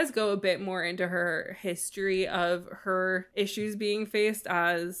can you guys go a bit more into her history of her issues being faced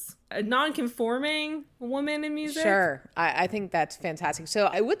as a non-conforming woman in music? Sure. I think that's fantastic. So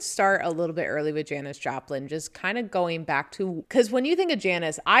I would start a little bit early with Janis Joplin, just kind of going back to, because when you think of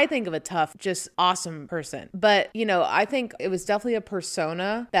Janis, I think of a tough, just awesome person. But, you know, I think it was definitely a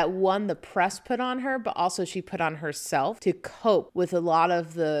persona that, one, the press put on her, but also she put on herself to cope with a lot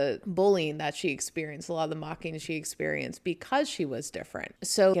of the bullying that she experienced, a lot of the mocking she experienced because she was different.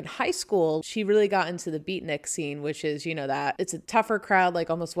 So in high school, she really got into the beatnik scene, which is, you know, that it's a tougher crowd, like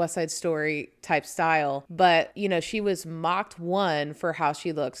almost West Side Story type style. But, you know, she was mocked, one, for how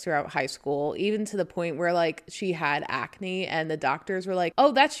she looks throughout high school, even to the point where like she had acne and the doctors were like,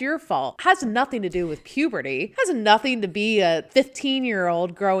 oh, that's your fault. Has nothing to do with puberty. Has nothing to be a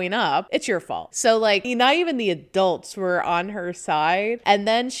 15-year-old growing up. It's your fault. So like not even the adults were on her side. And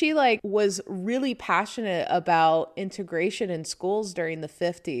then she like was really passionate about integration in schools during the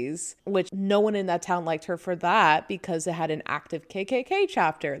 50s, which no one in that town liked her for that because it had an active KKK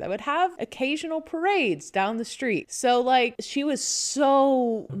chapter that would have occasional parades down the street. So like she was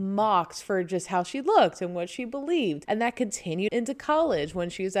so mocked for just how she looked and what she believed. And that continued into college when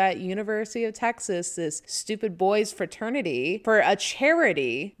she was at University of Texas. This stupid boys fraternity for a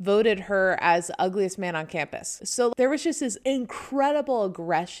charity voted her as the ugliest man on campus. So there was just this incredible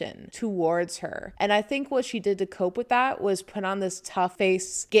aggression towards her. And I think what she did to cope with that was put on this tough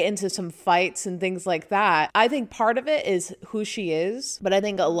face, get into some fights and things like that. I think part of it is who she is, but I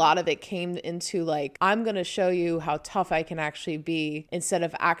think a lot of it came into like, I'm going to show you how tough I can actually be instead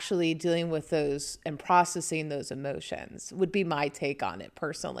of actually dealing with those and processing those emotions, would be my take on it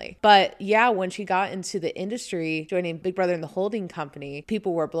personally. But yeah, when she got into the industry, joining Big Brother and the Holding Company,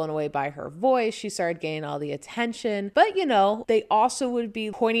 people were blown away by her voice. She started getting all the attention. But you know, they also would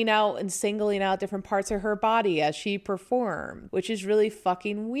be pointing out and singling out different parts of her body as she performed, which is really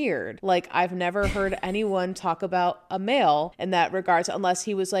fucking weird. Like, I've never heard anyone talk about a male in that regards unless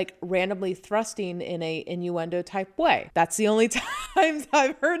he was like randomly thrusting in a innuendo type way. That's the only times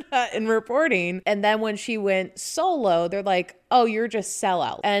I've heard that in reporting. And then when she went solo, they're like, oh, you're just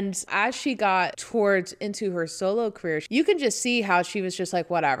sellout. And as she got towards into her solo career, you can just see how she was just like,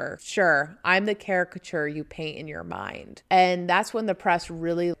 whatever, sure, I'm the caricature you paint in your mind. And that's when the press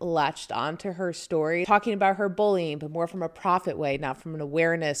really latched onto her story, talking about her bullying, but more from a profit way, not from an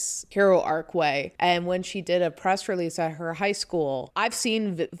awareness hero arc way. And when she did a press release at her high school, I've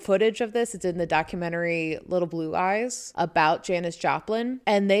seen footage of this. It's in the documentary Little Blue Eyes about Janis Joplin.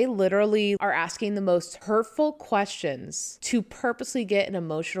 And they literally are asking the most hurtful questions to purposely get an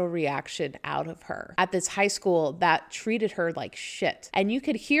emotional reaction out of her at this high school that treated her like shit. And you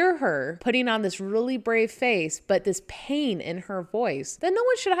could hear her putting on this really brave face, but this pain in her voice that no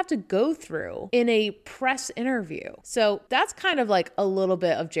one should have to go through in a press interview. So that's kind of like a little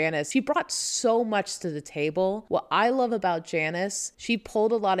bit of Janis. She brought so much to the table. What I love about Janis, she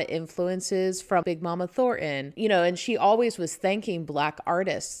pulled a lot of influences from Big Mama Thornton, you know, and she always was thanking Black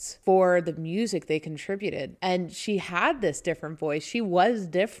artists for the music they contributed. And she had this different voice. She was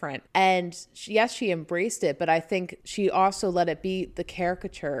different. And yes, she embraced it, but I think she also let it be the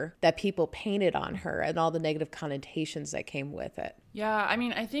caricature that people painted on her and all the negative connotations that came with it. Yeah, I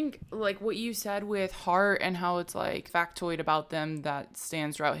mean, I think like what you said with Heart and how it's like factoid about them that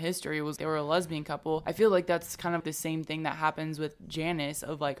stands throughout history was they were a lesbian couple. I feel like that's kind of the same thing that happens with Janis,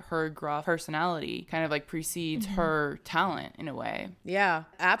 of like her gruff personality kind of like precedes her talent in a way. Yeah,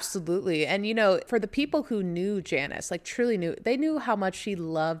 absolutely. And you know, for the people who knew Janis, like truly knew, they knew how much she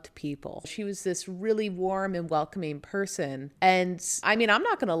loved people. She was this really warm and welcoming person. And I mean, I'm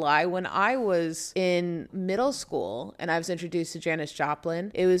not going to lie, when I was in middle school and I was introduced to Janis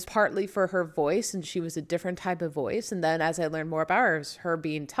Joplin, it was partly for her voice, and she was a different type of voice. And then as I learned more about her, it was her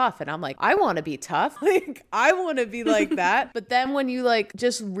being tough. And I'm like, I want to be tough. Like, I want to be like that. But then when you like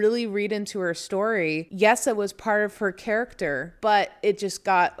just really read into her story, yes, it was part of her character, but it just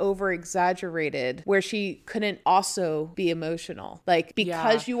got over exaggerated where she couldn't also be emotional. Like,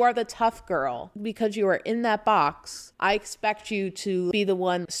 because you are the tough girl, because you are in that box, I expect you to be the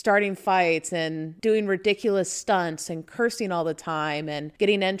one starting fights and doing ridiculous stunts and cursing all the time time and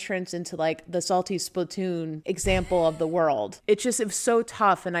getting entrance into like the Salty Splatoon example of the world. It was so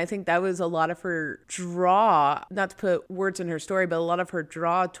tough. And I think that was a lot of her draw, not to put words in her story, but a lot of her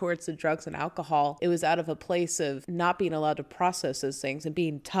draw towards the drugs and alcohol. It was out of a place of not being allowed to process those things and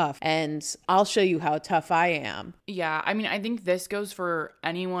being tough. And I'll show you how tough I am. Yeah, I mean, I think this goes for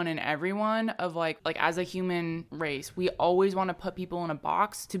anyone and everyone of like as a human race, we always want to put people in a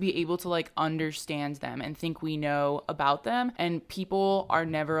box to be able to like understand them and think we know about them. And people are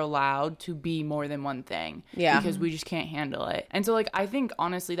never allowed to be more than one thing. Yeah. Because we just can't handle it. And so like, I think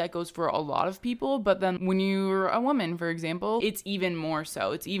honestly that goes for a lot of people. But then when you're a woman, for example, it's even more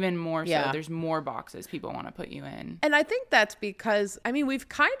so. It's even more so. There's more boxes people want to put you in. And I think that's because, I mean, we've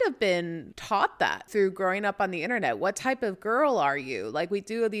kind of been taught that through growing up on the internet. What type of girl are you? Like, we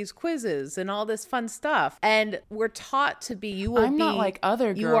do these quizzes and all this fun stuff. And we're taught to be, I'm not like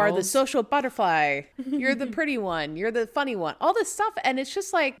other girls. You are the social butterfly. You're the pretty one. You're the funny one. All this stuff. And it's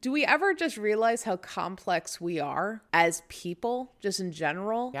just like, do we ever just realize how complex we are as people, just in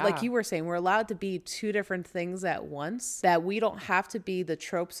general? Yeah. Like you were saying, we're allowed to be two different things at once, that we don't have to be the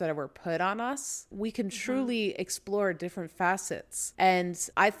tropes that were put on us. We can truly explore different facets. And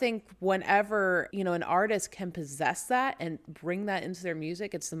I think whenever, you know, an artist can possess that and bring that into their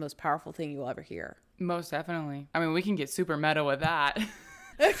music, it's the most powerful thing you'll ever hear. Most definitely. I mean, we can get super meta with that.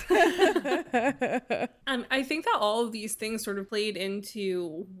 I think that all of these things sort of played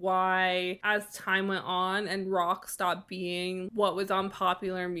into why, as time went on and rock stopped being what was on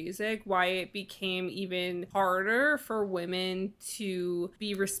popular music, why it became even harder for women to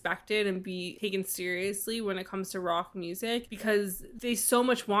be respected and be taken seriously when it comes to rock music, because they so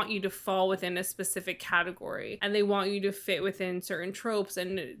much want you to fall within a specific category and they want you to fit within certain tropes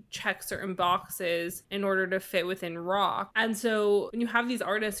and check certain boxes in order to fit within rock. And so when you have these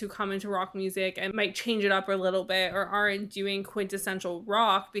artists who come into rock music and might change it up a little bit or aren't doing quintessential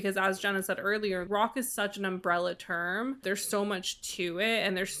rock, because as Jenna said earlier, rock is such an umbrella term. There's so much to it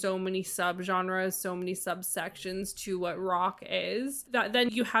and there's so many subgenres, so many subsections to what rock is, that then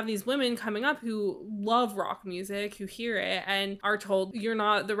you have these women coming up who love rock music, who hear it and are told you're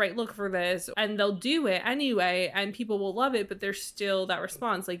not the right look for this, and they'll do it anyway and people will love it, but there's still that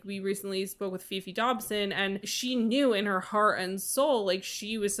response. Like, we recently spoke with Fifi Dobson and she knew in her heart and soul, like,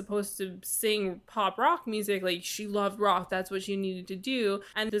 she was supposed to sing pop rock music. Like, she loved rock. That's what she needed to do.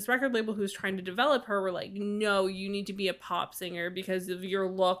 And this record label who's trying to develop her were like, no, you need to be a pop singer because of your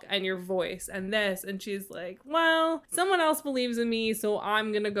look and your voice and this. And she's like, well, someone else believes in me, so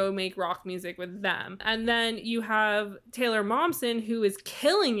I'm gonna go make rock music with them. And then you have Taylor Momsen, who is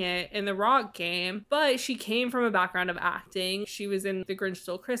killing it in the rock game, but she came from a background of acting. She was in The Grinch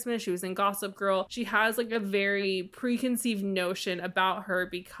Stole Christmas. She was in Gossip Girl. She has like a very preconceived notion about her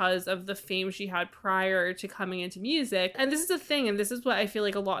because of the fame she had prior to coming into music. And this is a thing, and this is what I feel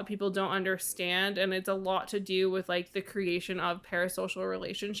like a lot of people don't understand, and it's a lot to do with like the creation of parasocial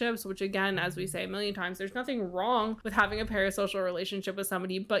relationships, which again, as we say a million times, there's nothing wrong with having a parasocial relationship with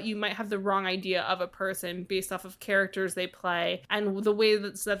somebody, but you might have the wrong idea of a person based off of characters they play and the way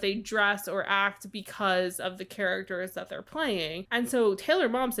that they dress or act because of the characters that they're playing. And so Taylor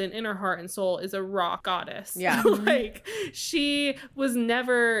Momsen, in her heart and soul, is a rock goddess. Yeah. Like, she was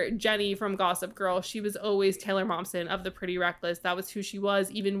never Jenny from Gossip Girl. She was always Taylor Momsen of The Pretty Reckless. That was who she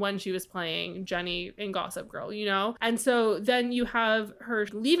was, even when she was playing Jenny in Gossip Girl, you know? And so then you have her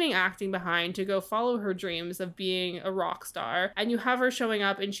leaving acting behind to go follow her dreams of being a rock star. And you have her showing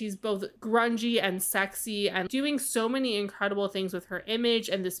up and she's both grungy and sexy and doing so many incredible things with her image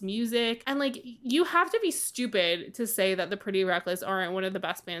and this music. And like, you have to be stupid to say that The Pretty Reckless aren't one of the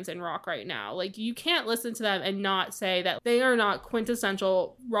best bands in rock right now. Like, you can't listen to them and not say that they are not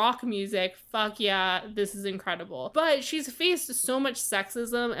quintessential rock music. Fuck yeah, this is incredible. But she's faced so much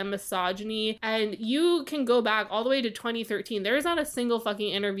sexism and misogyny, and you can go back all the way to 2013. There is not a single fucking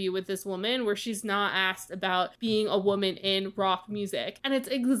interview with this woman where she's not asked about being a woman in rock music. And it's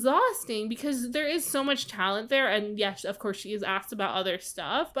exhausting because there is so much talent there, and yes, of course she is asked about other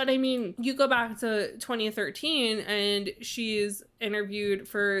stuff, but I mean, you go back to 2013 and she's interviewed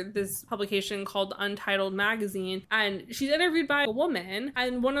for this publication called Untitled Magazine, and she's interviewed by a woman,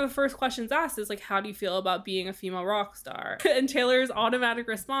 and one of the first questions asked is like, how do you feel about being a female rock star? And Taylor's automatic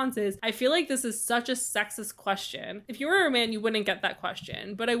response is, I feel like this is such a sexist question. If you were a man, you wouldn't get that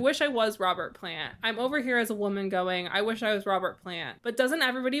question, but I wish I was Robert Plant. I'm over here as a woman going, I wish I was Robert Plant. But doesn't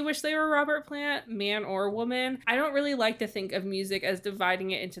everybody wish they were Robert Plant, man or woman? I don't really like to think of music as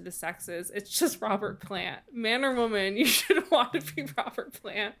dividing it into the sexes. It's just Robert Plant. Man or woman, you should want to be Robert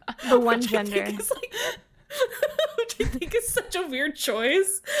Plant. The one gender. Which I think is such a weird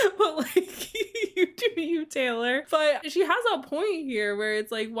choice, but like, you to you, Taylor. But she has a point here where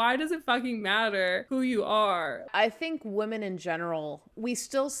it's like, why does it fucking matter who you are? I think women in general, we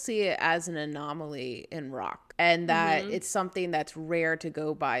still see it as an anomaly in rock, and that it's something that's rare to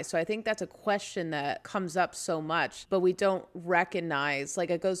go by. So I think that's a question that comes up so much, but we don't recognize, like,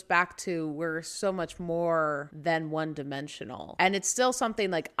 it goes back to we're so much more than one dimensional. And it's still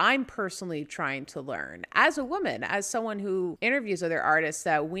something like I'm personally trying to learn as a woman, as someone who interviews other artists,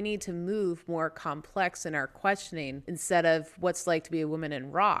 that we need to move more complex in our questioning instead of what's like to be a woman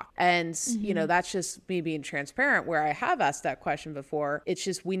in rock. And, you know, that's just me being transparent where I have asked that question before. It's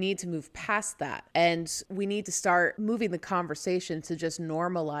just we need to move past that. And we need to start moving the conversation to just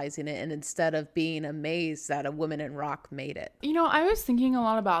normalizing it, and instead of being amazed that a woman in rock made it. You know, I was thinking a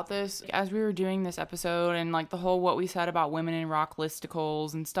lot about this as we were doing this episode, and like the whole what we said about women in rock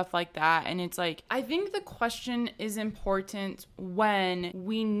listicles and stuff like that. And it's like, I think the question is important when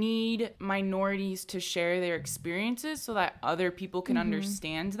we need minorities to share their experiences so that other people can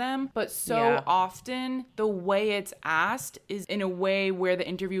understand them. But so often the way it's asked is in a way where the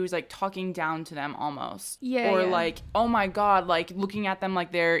interviewer is like talking down to them almost. Or like, oh my God, like looking at them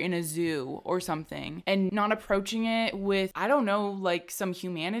like they're in a zoo or something, and not approaching it with, I don't know, like some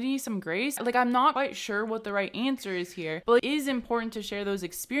humanity, some grace. Like, I'm not quite sure what the right answer is here, but it is important to share those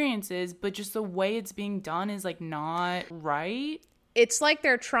experiences, but just the way it's being done is like not right. It's like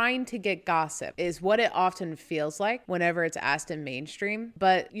they're trying to get gossip is what it often feels like whenever it's asked in mainstream.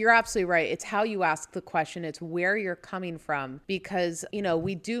 But you're absolutely right. It's how you ask the question. It's where you're coming from, because, you know,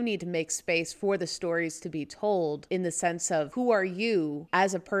 we do need to make space for the stories to be told in the sense of who are you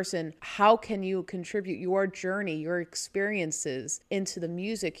as a person? How can you contribute your journey, your experiences into the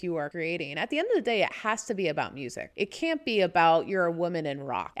music you are creating? At the end of the day, it has to be about music. It can't be about you're a woman in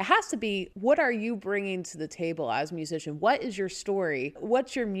rock. It has to be, what are you bringing to the table as a musician? What is your story?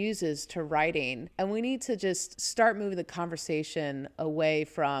 What's your muses to writing? And we need to just start moving the conversation away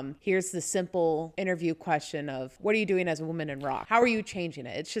from here's the simple interview question of what are you doing as a woman in rock? How are you changing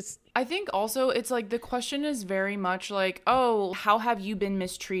it? It's just, I think also it's like the question is very much like, oh, how have you been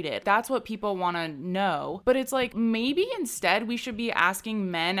mistreated? That's what people want to know. But it's like, maybe instead we should be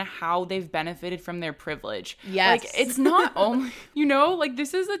asking men how they've benefited from their privilege. Yes. Like, it's not only, you know, like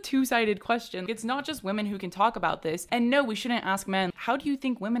this is a two-sided question. It's not just women who can talk about this. And no, we shouldn't ask men, how do you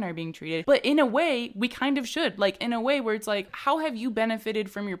think women are being treated? But in a way, we kind of should. Like, in a way where it's like, how have you benefited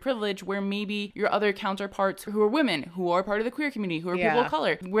from your privilege where maybe your other counterparts who are women, who are part of the queer community, who are people of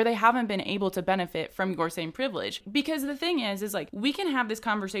color, where they haven't been able to benefit from your same privilege? Because the thing is like, we can have this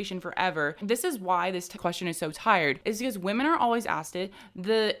conversation forever. This is why this question is so tired, is because women are always asked it.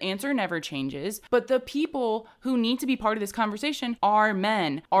 The answer never changes. But the people who need to be part of this conversation are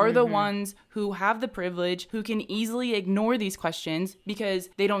men, are the ones who have the privilege, who can easily ignore these questions because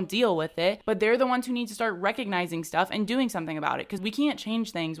they don't deal with it. But they're the ones who need to start recognizing stuff and doing something about it, because we can't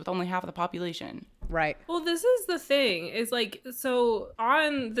change things with only half of the population. Right. Well, this is the thing, is like, so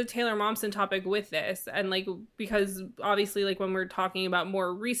on the Taylor Momsen topic with this, and like, because obviously like when we're talking about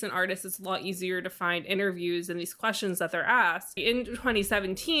more recent artists, it's a lot easier to find interviews and these questions that they're asked. In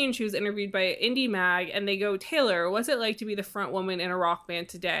 2017, she was interviewed by Indie Mag, and they go, Taylor, what's it like to be the front woman in a rock band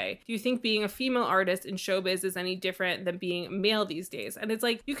today? Do you think being a female artist in showbiz is any different than being male these days? And it's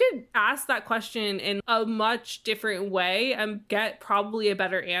like, you could ask that question in a much different way and get probably a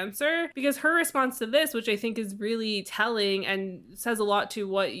better answer, because her response to this, which I think is really telling and says a lot to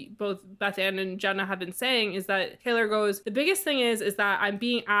what both Beth Ann and Jenna have been saying, is that Taylor goes, the biggest thing is that I'm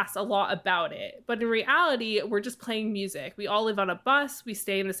being asked a lot about it, but in reality, we're just playing music. We all live on a bus, we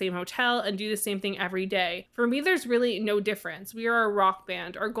stay in the same hotel and do the same thing every day. For me, there's really no difference. We are a rock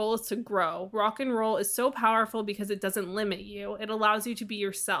band. Our goal is to grow. Rock and roll is so powerful because it doesn't limit you. It allows you to be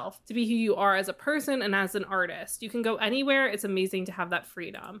yourself, to be who you are as a person and as an artist. You can go anywhere. It's amazing to have that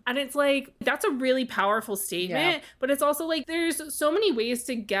freedom. And it's like, that's a really powerful statement, but it's also like, there's so many ways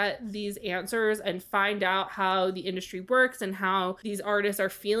to get these answers and find out how the industry works and how these artists are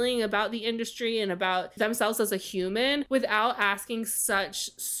feeling about the industry and about themselves as a human without asking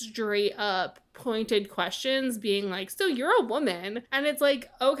such straight up pointed questions, being like, so you're a woman. And it's like,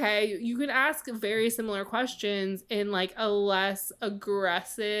 okay, you can ask very similar questions in like a less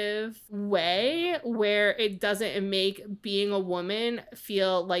aggressive way where it doesn't make being a woman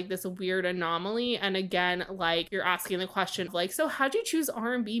feel like this weird anomaly. And again, like, you're asking the question of like, so how'd you choose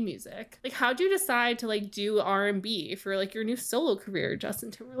R&B music? Like, how'd you decide to like do R&B for like your new solo career,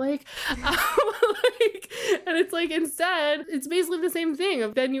 Justin Timberlake? And it's like, instead, it's basically the same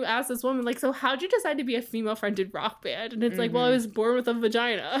thing. Then you ask this woman like, so how'd you decide to be a female-fronted rock band? And it's like, well, I was born with a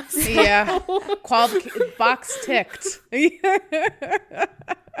vagina. So. Yeah. Box ticked.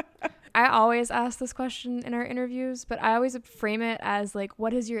 I always ask this question in our interviews, but I always frame it as like,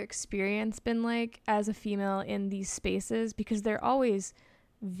 what has your experience been like as a female in these spaces? Because they're always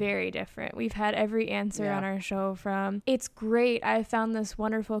very different. We've had every answer on our show from, it's great, I found this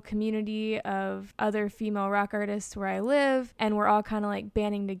wonderful community of other female rock artists where I live, and we're all kind of like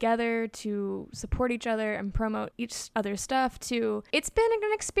banding together to support each other and promote each other's stuff, to it's been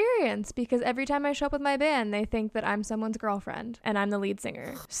an experience because every time I show up with my band, they think that I'm someone's girlfriend and I'm the lead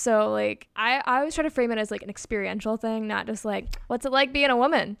singer. So like I always try to frame it as like an experiential thing, not just like, what's it like being a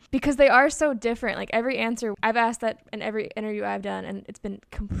woman? Because they are so different. Like every answer, I've asked that in every interview I've done, and it's been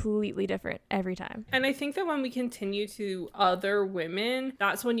completely different every time. And I think that when we continue to other women,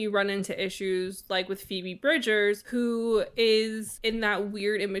 that's when you run into issues like with Phoebe Bridgers, who is in that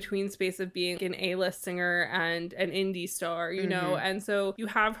weird in-between space of being an A-list singer and an indie star, you know? And so you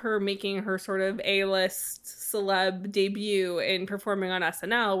have her making her sort of A-list celeb debut in performing on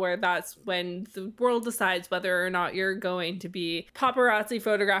SNL, where that's when the world decides whether or not you're going to be paparazzi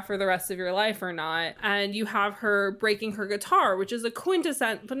photographed for the rest of your life or not. And you have her breaking her guitar, which is a quintessential,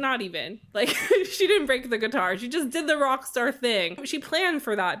 but not even. Like, she didn't break the guitar. She just did the rock star thing. She planned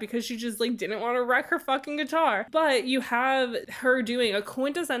for that because she just, like, didn't want to wreck her fucking guitar. But you have her doing a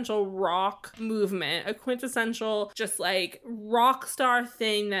quintessential rock movement, a quintessential just, like, rock star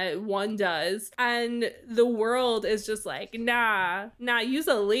thing that one does. And the world is just like, nah, you's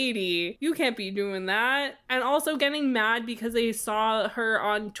a lady. You can't be doing that. And also getting mad because they saw her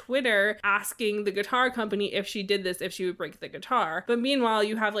on Twitter asking the guitar company if she did this, if she would break the guitar. But meanwhile,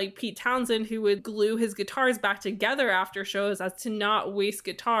 you have like Pete Townsend, who would glue his guitars back together after shows as to not waste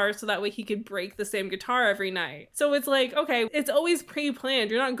guitars, so that way he could break the same guitar every night. So it's like, okay, it's always pre-planned.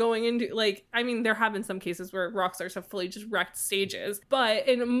 You're not going into, like, I mean, there have been some cases where rock stars have fully just wrecked stages, but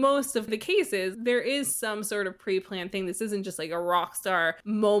in most of the cases, there is some sort of pre-planned thing. This isn't just like a rock star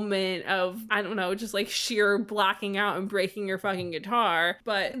moment of, I don't know, just like sheer blacking out and breaking your fucking guitar.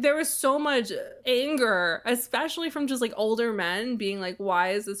 But there was so much anger, especially from just like older men being like,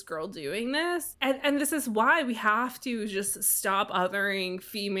 why is this girl doing this? And this is why we have to just stop othering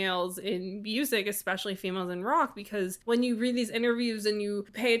females in music, especially females in rock, because when you read these interviews and you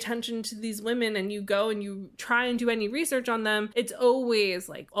pay attention to these women and you go and you try and do any research on them, it's always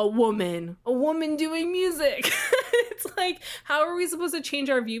like a woman doing music. It's like, how are we supposed to change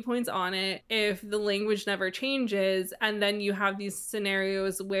our viewpoints on it if the language never changes? And then you have these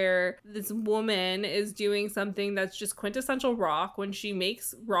scenarios where this woman is doing something that's just quintessential rock when she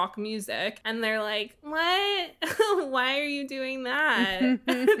makes rock music, and they're like, what? Why are you doing that?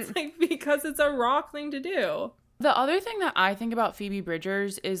 It's like, because it's a rock thing to do. The other thing that I think about Phoebe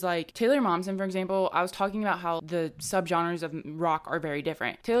Bridgers is like Taylor Momsen, for example. I was talking about how the subgenres of rock are very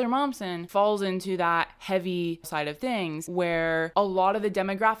different. Taylor Momsen falls into that heavy side of things where a lot of the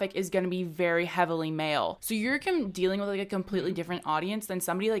demographic is going to be very heavily male. So you're dealing with like a completely different audience than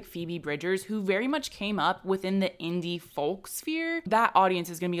somebody like Phoebe Bridgers, who very much came up within the indie folk sphere. That audience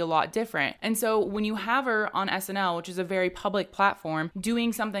is going to be a lot different. And so when you have her on SNL, which is a very public platform,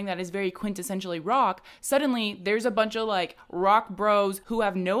 doing something that is very quintessentially rock, suddenly there's a bunch of like rock bros who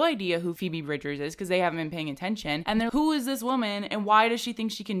have no idea who Phoebe Bridgers is because they haven't been paying attention. And they're, who is this woman and why does she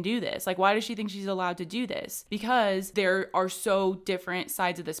think she can do this? Like, why does she think she's allowed to do this? Because there are so different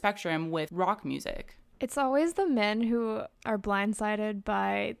sides of the spectrum with rock music. It's always the men who are blindsided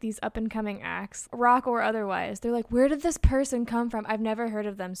by these up-and-coming acts, rock or otherwise. They're like, where did this person come from? I've never heard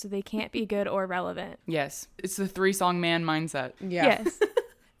of them, so they can't be good or relevant. Yes. It's the 3-song man mindset. Yeah. Yes.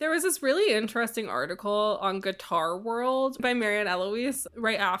 There was this really interesting article on Guitar World by Marianne Eloise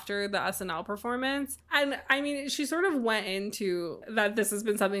right after the SNL performance. And I mean, she sort of went into that this has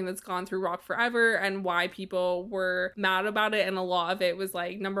been something that's gone through rock forever and why people were mad about it. And a lot of it was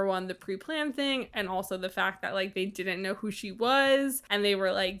like, number one, the pre-planned thing, and also the fact that like they didn't know who she was. And they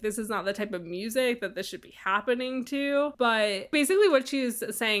were like, this is not the type of music that this should be happening to. But basically what she's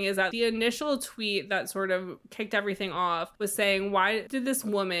saying is that the initial tweet that sort of kicked everything off was saying, why did this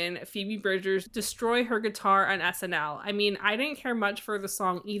woman, Phoebe Bridgers, destroy her guitar on SNL? I mean, I didn't care much for the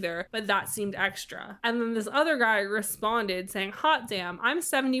song either, but that seemed extra. And then this other guy responded saying, hot damn, I'm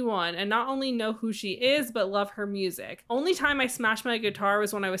 71 and not only know who she is, but love her music. Only time I smashed my guitar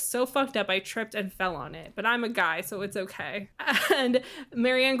was when I was so fucked up I tripped and fell on it, but I'm a guy, so it's okay. And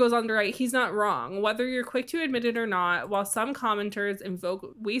Marianne goes on to write, he's not wrong. Whether you're quick to admit it or not, while some commenters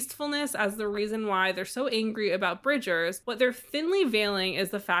invoke wastefulness as the reason why they're so angry about Bridgers, what they're thinly veiling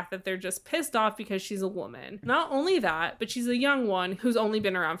is the fact that they're just pissed off because she's a woman. Not only that, but she's a young one who's only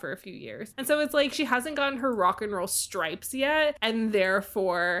been around for a few years. And so it's like she hasn't gotten her rock and roll stripes yet, and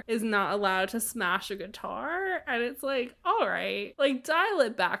therefore is not allowed to smash a guitar. And it's like, all right, like dial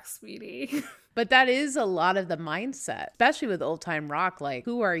it back, sweetie. But that is a lot of the mindset, especially with old time rock. Like,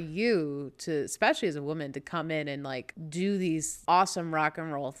 who are you to, especially as a woman, to come in and like do these awesome rock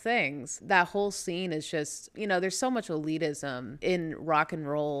and roll things? That whole scene is just, you know, there's so much elitism in rock and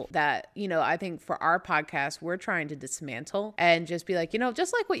roll that, you know, I think for our podcast, we're trying to dismantle and just be like, you know,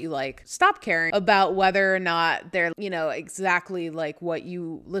 just like what you like. Stop caring about whether or not they're, you know, exactly like what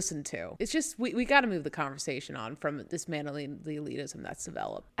you listen to. It's just, we got to move the conversation on from dismantling the elitism that's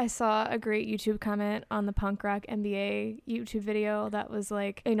developed. I saw a great YouTube comment on the Punk Rock NBA YouTube video that was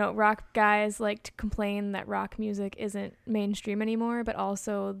like, you know, rock guys like to complain that rock music isn't mainstream anymore, but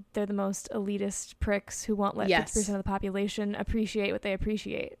also they're the most elitist pricks who won't let 50% of the population appreciate what they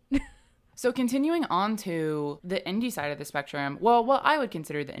appreciate. So continuing on to the indie side of the spectrum, well, what I would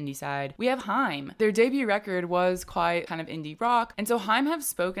consider the indie side, we have Haim. Their debut record was quite kind of indie rock. And so Haim have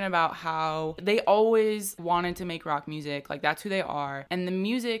spoken about how they always wanted to make rock music, like that's who they are. And the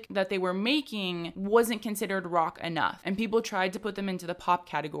music that they were making wasn't considered rock enough. And people tried to put them into the pop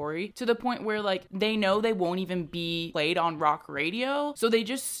category to the point where like they know they won't even be played on rock radio. So they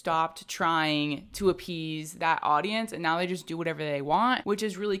just stopped trying to appease that audience. And now they just do whatever they want, which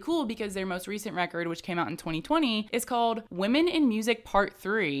is really cool because their most recent record, which came out in 2020, is called Women in Music Part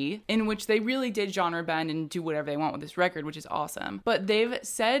 3, in which they really did genre bend and do whatever they want with this record, which is awesome. But they've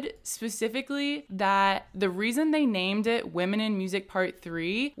said specifically that the reason they named it Women in Music Part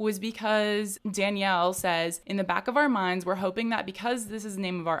 3 was because Danielle says, in the back of our minds, we're hoping that because this is the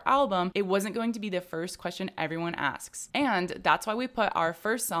name of our album, it wasn't going to be the first question everyone asks. And that's why we put our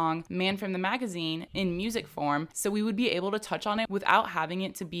first song, Man from the Magazine, in music form, so we would be able to touch on it without having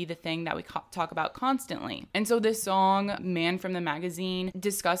it to be the thing that we talk about constantly. And so this song, Man from the Magazine,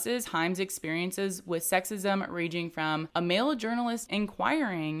 discusses Haim's experiences with sexism ranging from a male journalist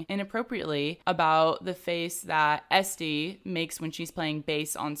inquiring inappropriately about the face that Esty makes when she's playing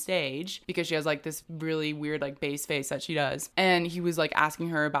bass on stage, because she has like this really weird like bass face that she does. And he was like asking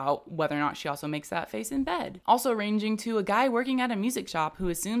her about whether or not she also makes that face in bed. Also ranging to a guy working at a music shop who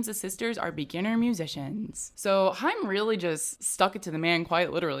assumes the sisters are beginner musicians. So Haim really just stuck it to the man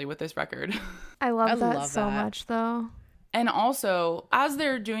quite literally with this record. I love that so much though. And also, as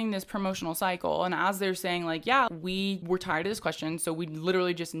they're doing this promotional cycle and as they're saying like, yeah, we were tired of this question, so we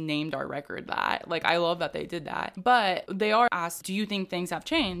literally just named our record that. Like, I love that they did that. But they are asked, do you think things have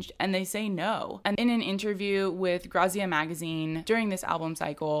changed? And they say no. And in an interview with Grazia magazine during this album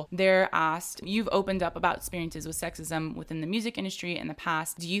cycle, they're asked, you've opened up about experiences with sexism within the music industry in the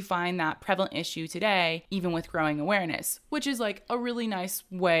past. Do you find that prevalent issue today, even with growing awareness? Which is like a really nice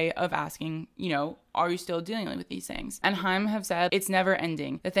way of asking, you know, are you still dealing with these things? And Haim have said it's never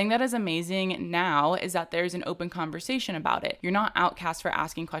ending. The thing that is amazing now is that there's an open conversation about it. You're not outcast for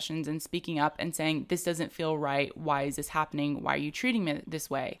asking questions and speaking up and saying, this doesn't feel right. Why is this happening? Why are you treating me this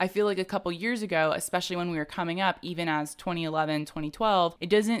way? I feel like a couple years ago, especially when we were coming up, even as 2011, 2012, it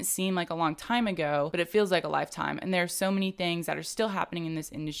doesn't seem like a long time ago, but it feels like a lifetime. And there are so many things that are still happening in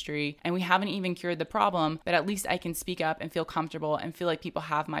this industry, and we haven't even cured the problem, but at least I can speak up and feel comfortable and feel like people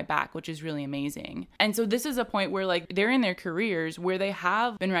have my back, which is really amazing. And so this is a point where like they're in their careers where they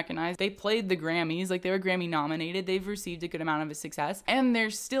have been recognized. They played the Grammys, like they were Grammy nominated. They've received a good amount of success, and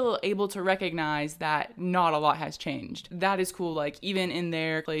they're still able to recognize that not a lot has changed. That is cool. Like even in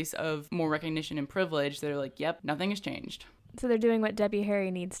their place of more recognition and privilege, they're like, yep, nothing has changed. So they're doing what Debbie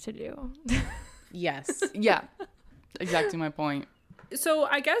Harry needs to do. Yes. Yeah, exactly my point. So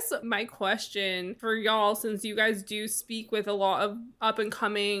I guess my question for y'all, since you guys do speak with a lot of up and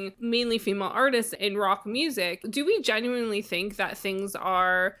coming, mainly female artists in rock music, do we genuinely think that things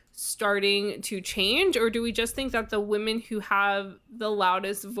are starting to change, or do we just think that the women who have the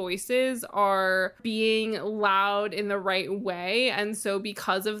loudest voices are being loud in the right way, and so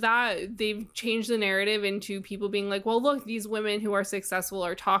because of that they've changed the narrative into people being like, well, look, these women who are successful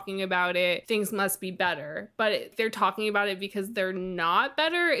are talking about it, things must be better, but they're talking about it because they're not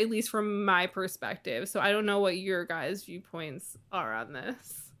better, at least from my perspective. So I don't know what your guys' viewpoints are on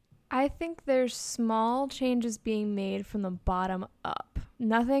this. I think there's small changes being made from the bottom up.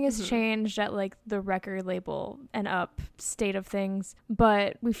 Nothing has changed at like the record label and up state of things,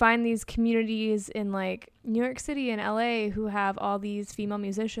 but we find these communities in like New York City and LA who have all these female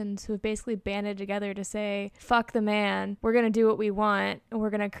musicians who have basically banded together to say, fuck the man, we're gonna do what we want, and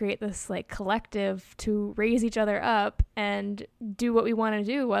we're gonna create this like collective to raise each other up and do what we want to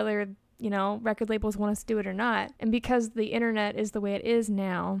do, whether record labels want us to do it or not. And because the internet is the way it is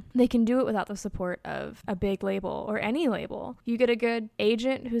now, they can do it without the support of a big label or any label. You get a good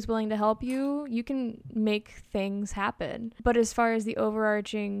agent who's willing to help you, you can make things happen. But as far as the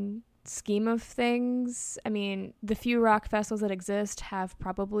overarching scheme of things, I mean, the few rock festivals that exist have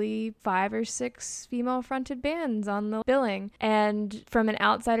probably 5 or 6 female fronted bands on the billing, and from an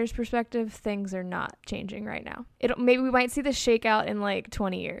outsider's perspective, things are not changing right now. Maybe we might see this shake out in like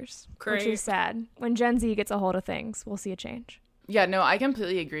 20 years. Great. Which is sad. When Gen Z gets a hold of things, we'll see a change. Yeah, no, I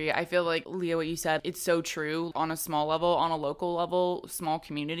completely agree. I feel like, Leah, what you said, it's so true. On a small level, on a local level, small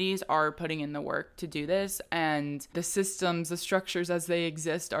communities are putting in the work to do this. And the systems, the structures as they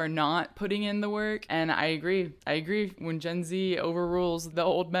exist are not putting in the work. And I agree. When Gen Z overrules the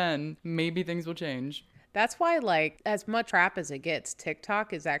old men, maybe things will change. That's why, like, as much crap as it gets,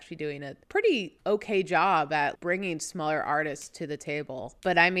 TikTok is actually doing a pretty okay job at bringing smaller artists to the table.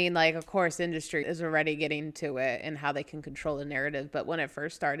 But I mean, like, of course, industry is already getting to it and how they can control the narrative. But when it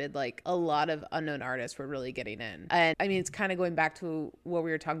first started, like, a lot of unknown artists were really getting in. And I mean, it's kind of going back to what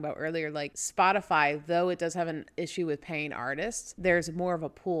we were talking about earlier. Like, Spotify, though it does have an issue with paying artists, there's more of a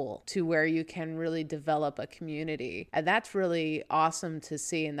pool to where you can really develop a community. And that's really awesome to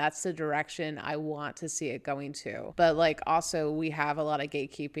see. And that's the direction I want to see it going to. But like, also we have a lot of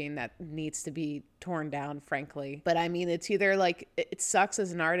gatekeeping that needs to be torn down, frankly. But I mean, it's either like, it sucks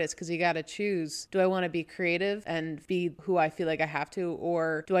as an artist because you got to choose, do I want to be creative and be who I feel like I have to,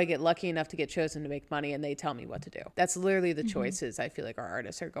 or do I get lucky enough to get chosen to make money and they tell me what to do? That's literally the choices I feel like our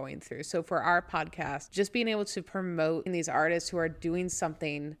artists are going through. So for our podcast, just being able to promote these artists who are doing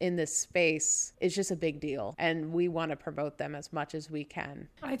something in this space is just a big deal, and we want to promote them as much as we can.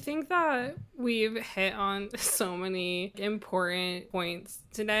 I think that we've hit on so many important points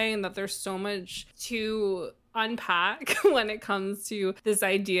today, and that there's so much to unpack when it comes to this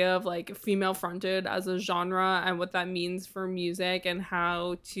idea of like female fronted as a genre and what that means for music and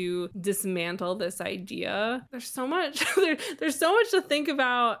how to dismantle this idea. There's so much there's so much to think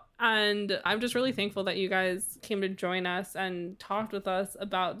about, and I'm just really thankful that you guys came to join us and talked with us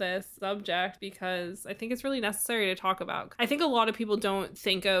about this subject, because I think it's really necessary to talk about. I think a lot of people don't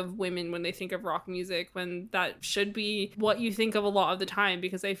think of women when they think of rock music, when that should be what you think of a lot of the time,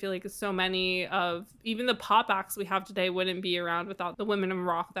 because I feel like so many of even the pop acts we have today wouldn't be around without the women in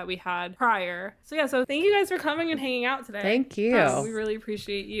rock that we had prior. So yeah, so thank you guys for coming and hanging out today. Thank you. We really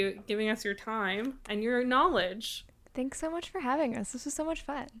appreciate you giving us your time and your knowledge. Thanks so much for having us. This was so much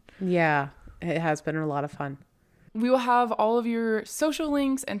fun. Yeah, it has been a lot of fun. We will have all of your social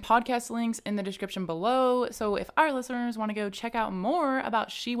links and podcast links in the description below. So if our listeners want to go check out more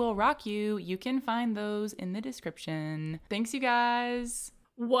about She Will Rock You, you can find those in the description. Thanks, you guys.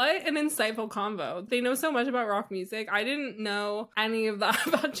 What an insightful convo. They know so much about rock music. I didn't know any of that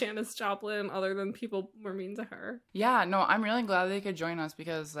about Janis Joplin other than people were mean to her. Yeah, no, I'm really glad they could join us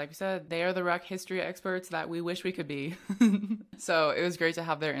because, like I said, they are the rock history experts that we wish we could be. So it was great to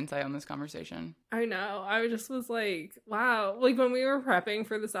have their insight on this conversation. I know. I just was like, wow. Like when we were prepping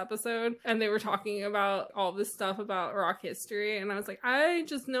for this episode and they were talking about all this stuff about rock history, and I was like, I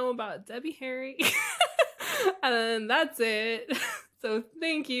just know about Debbie Harry. And then that's it. So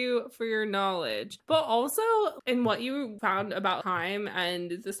thank you for your knowledge. But also in what you found about time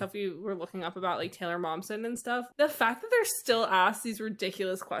and the stuff you were looking up about like Taylor Momsen and stuff, the fact that they're still asked these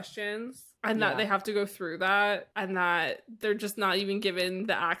ridiculous questions and that they have to go through that, and that they're just not even given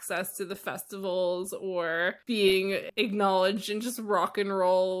the access to the festivals or being acknowledged in just rock and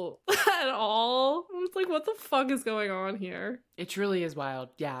roll at all. It's like, what the fuck is going on here? It truly is wild.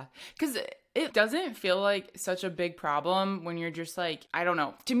 Yeah. Because it doesn't feel like such a big problem when you're just like, I don't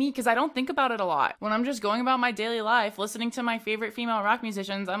know, to me, because I don't think about it a lot. When I'm just going about my daily life, listening to my favorite female rock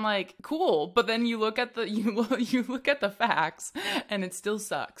musicians, I'm like, cool. But then you look at the you look at the facts, and it still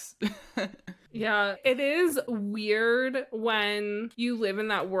sucks. Yeah, it is weird when you live in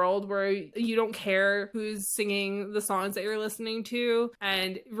that world where you don't care who's singing the songs that you're listening to,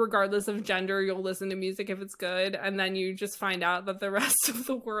 and regardless of gender, you'll listen to music if it's good, and then you just find out that the rest of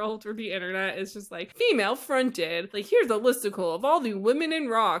the world or the internet is just like female fronted. Like, here's a listicle of all the women in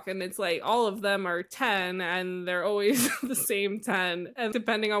rock, and it's like all of them are 10, and they're always the same 10, and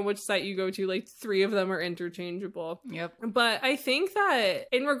depending on which site you go to, like 3 of them are interchangeable. Yep. But I think that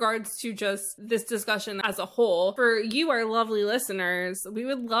in regards to just this discussion as a whole. For you, our lovely listeners, we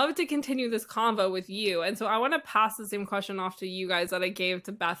would love to continue this convo with you. And so I want to pass the same question off to you guys that I gave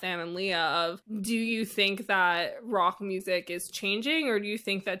to Beth Ann and Leah of, do you think that rock music is changing, or do you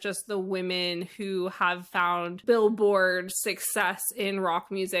think that just the women who have found Billboard success in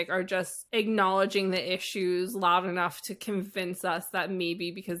rock music are just acknowledging the issues loud enough to convince us that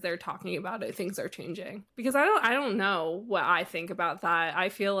maybe because they're talking about it, things are changing? Because I don't know what I think about that. I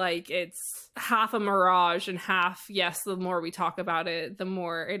feel like it's half a mirage and half, yes, the more we talk about it, the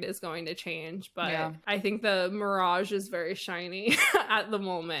more it is going to change. But I think the mirage is very shiny at the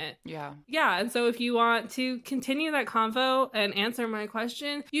moment. Yeah. And so if you want to continue that convo and answer my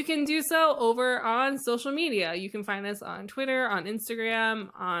question, you can do so over on social media. You can find us on Twitter, on Instagram,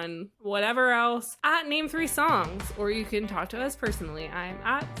 on whatever else, at Name3Songs, or you can talk to us personally. I'm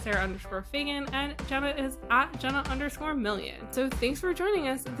at Sarah_Fagan and Jenna is at Jenna_Million. So thanks for joining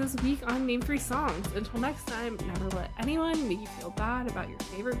us this week on Name3Songs. Until next time, never let anyone make you feel bad about your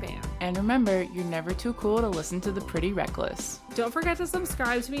favorite band. And remember, you're never too cool to listen to The Pretty Reckless. Don't forget to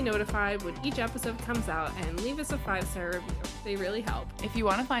subscribe to be notified when each episode comes out and leave us a 5-star review. They really help. If you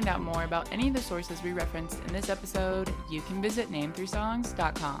want to find out more about any of the sources we referenced in this episode, you can visit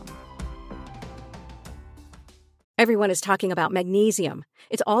Name3Songs.com. Everyone is talking about magnesium.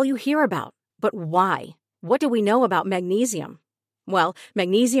 It's all you hear about. But why? What do we know about magnesium? Well,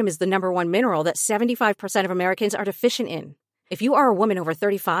 magnesium is the #1 mineral that 75% of Americans are deficient in. If you are a woman over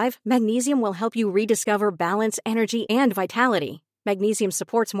 35, magnesium will help you rediscover balance, energy, and vitality. Magnesium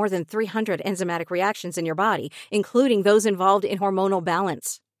supports more than 300 enzymatic reactions in your body, including those involved in hormonal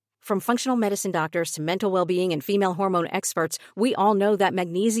balance. From functional medicine doctors to mental well-being and female hormone experts, we all know that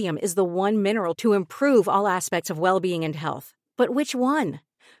magnesium is the one mineral to improve all aspects of well-being and health. But which one?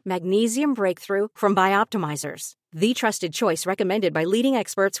 Magnesium Breakthrough from Bioptimizers, the trusted choice recommended by leading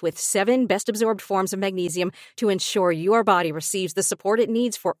experts with 7 best-absorbed forms of magnesium to ensure your body receives the support it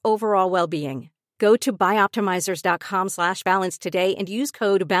needs for overall well-being. Go to bioptimizers.com/balance today and use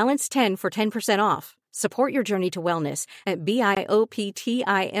code BALANCE10 for 10% off. Support your journey to wellness at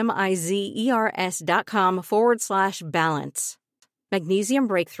bioptimizers.com/balance. Magnesium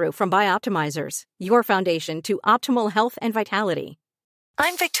Breakthrough from Bioptimizers, your foundation to optimal health and vitality.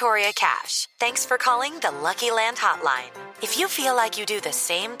 I'm Victoria Cash. Thanks for calling the Lucky Land Hotline. If you feel like you do the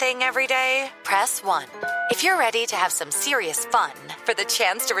same thing every day, press 1. If you're ready to have some serious fun for the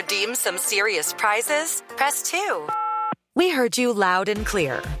chance to redeem some serious prizes, press 2. We heard you loud and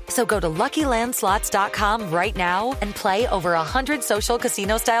clear. So go to LuckyLandSlots.com right now and play over 100 social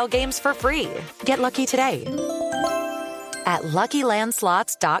casino-style games for free. Get lucky today at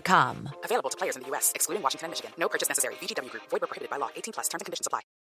LuckyLandSlots.com. Available to players in the U.S., excluding Washington and Michigan. No purchase necessary. VGW Group. Void where prohibited by law. 18+. Terms and conditions apply.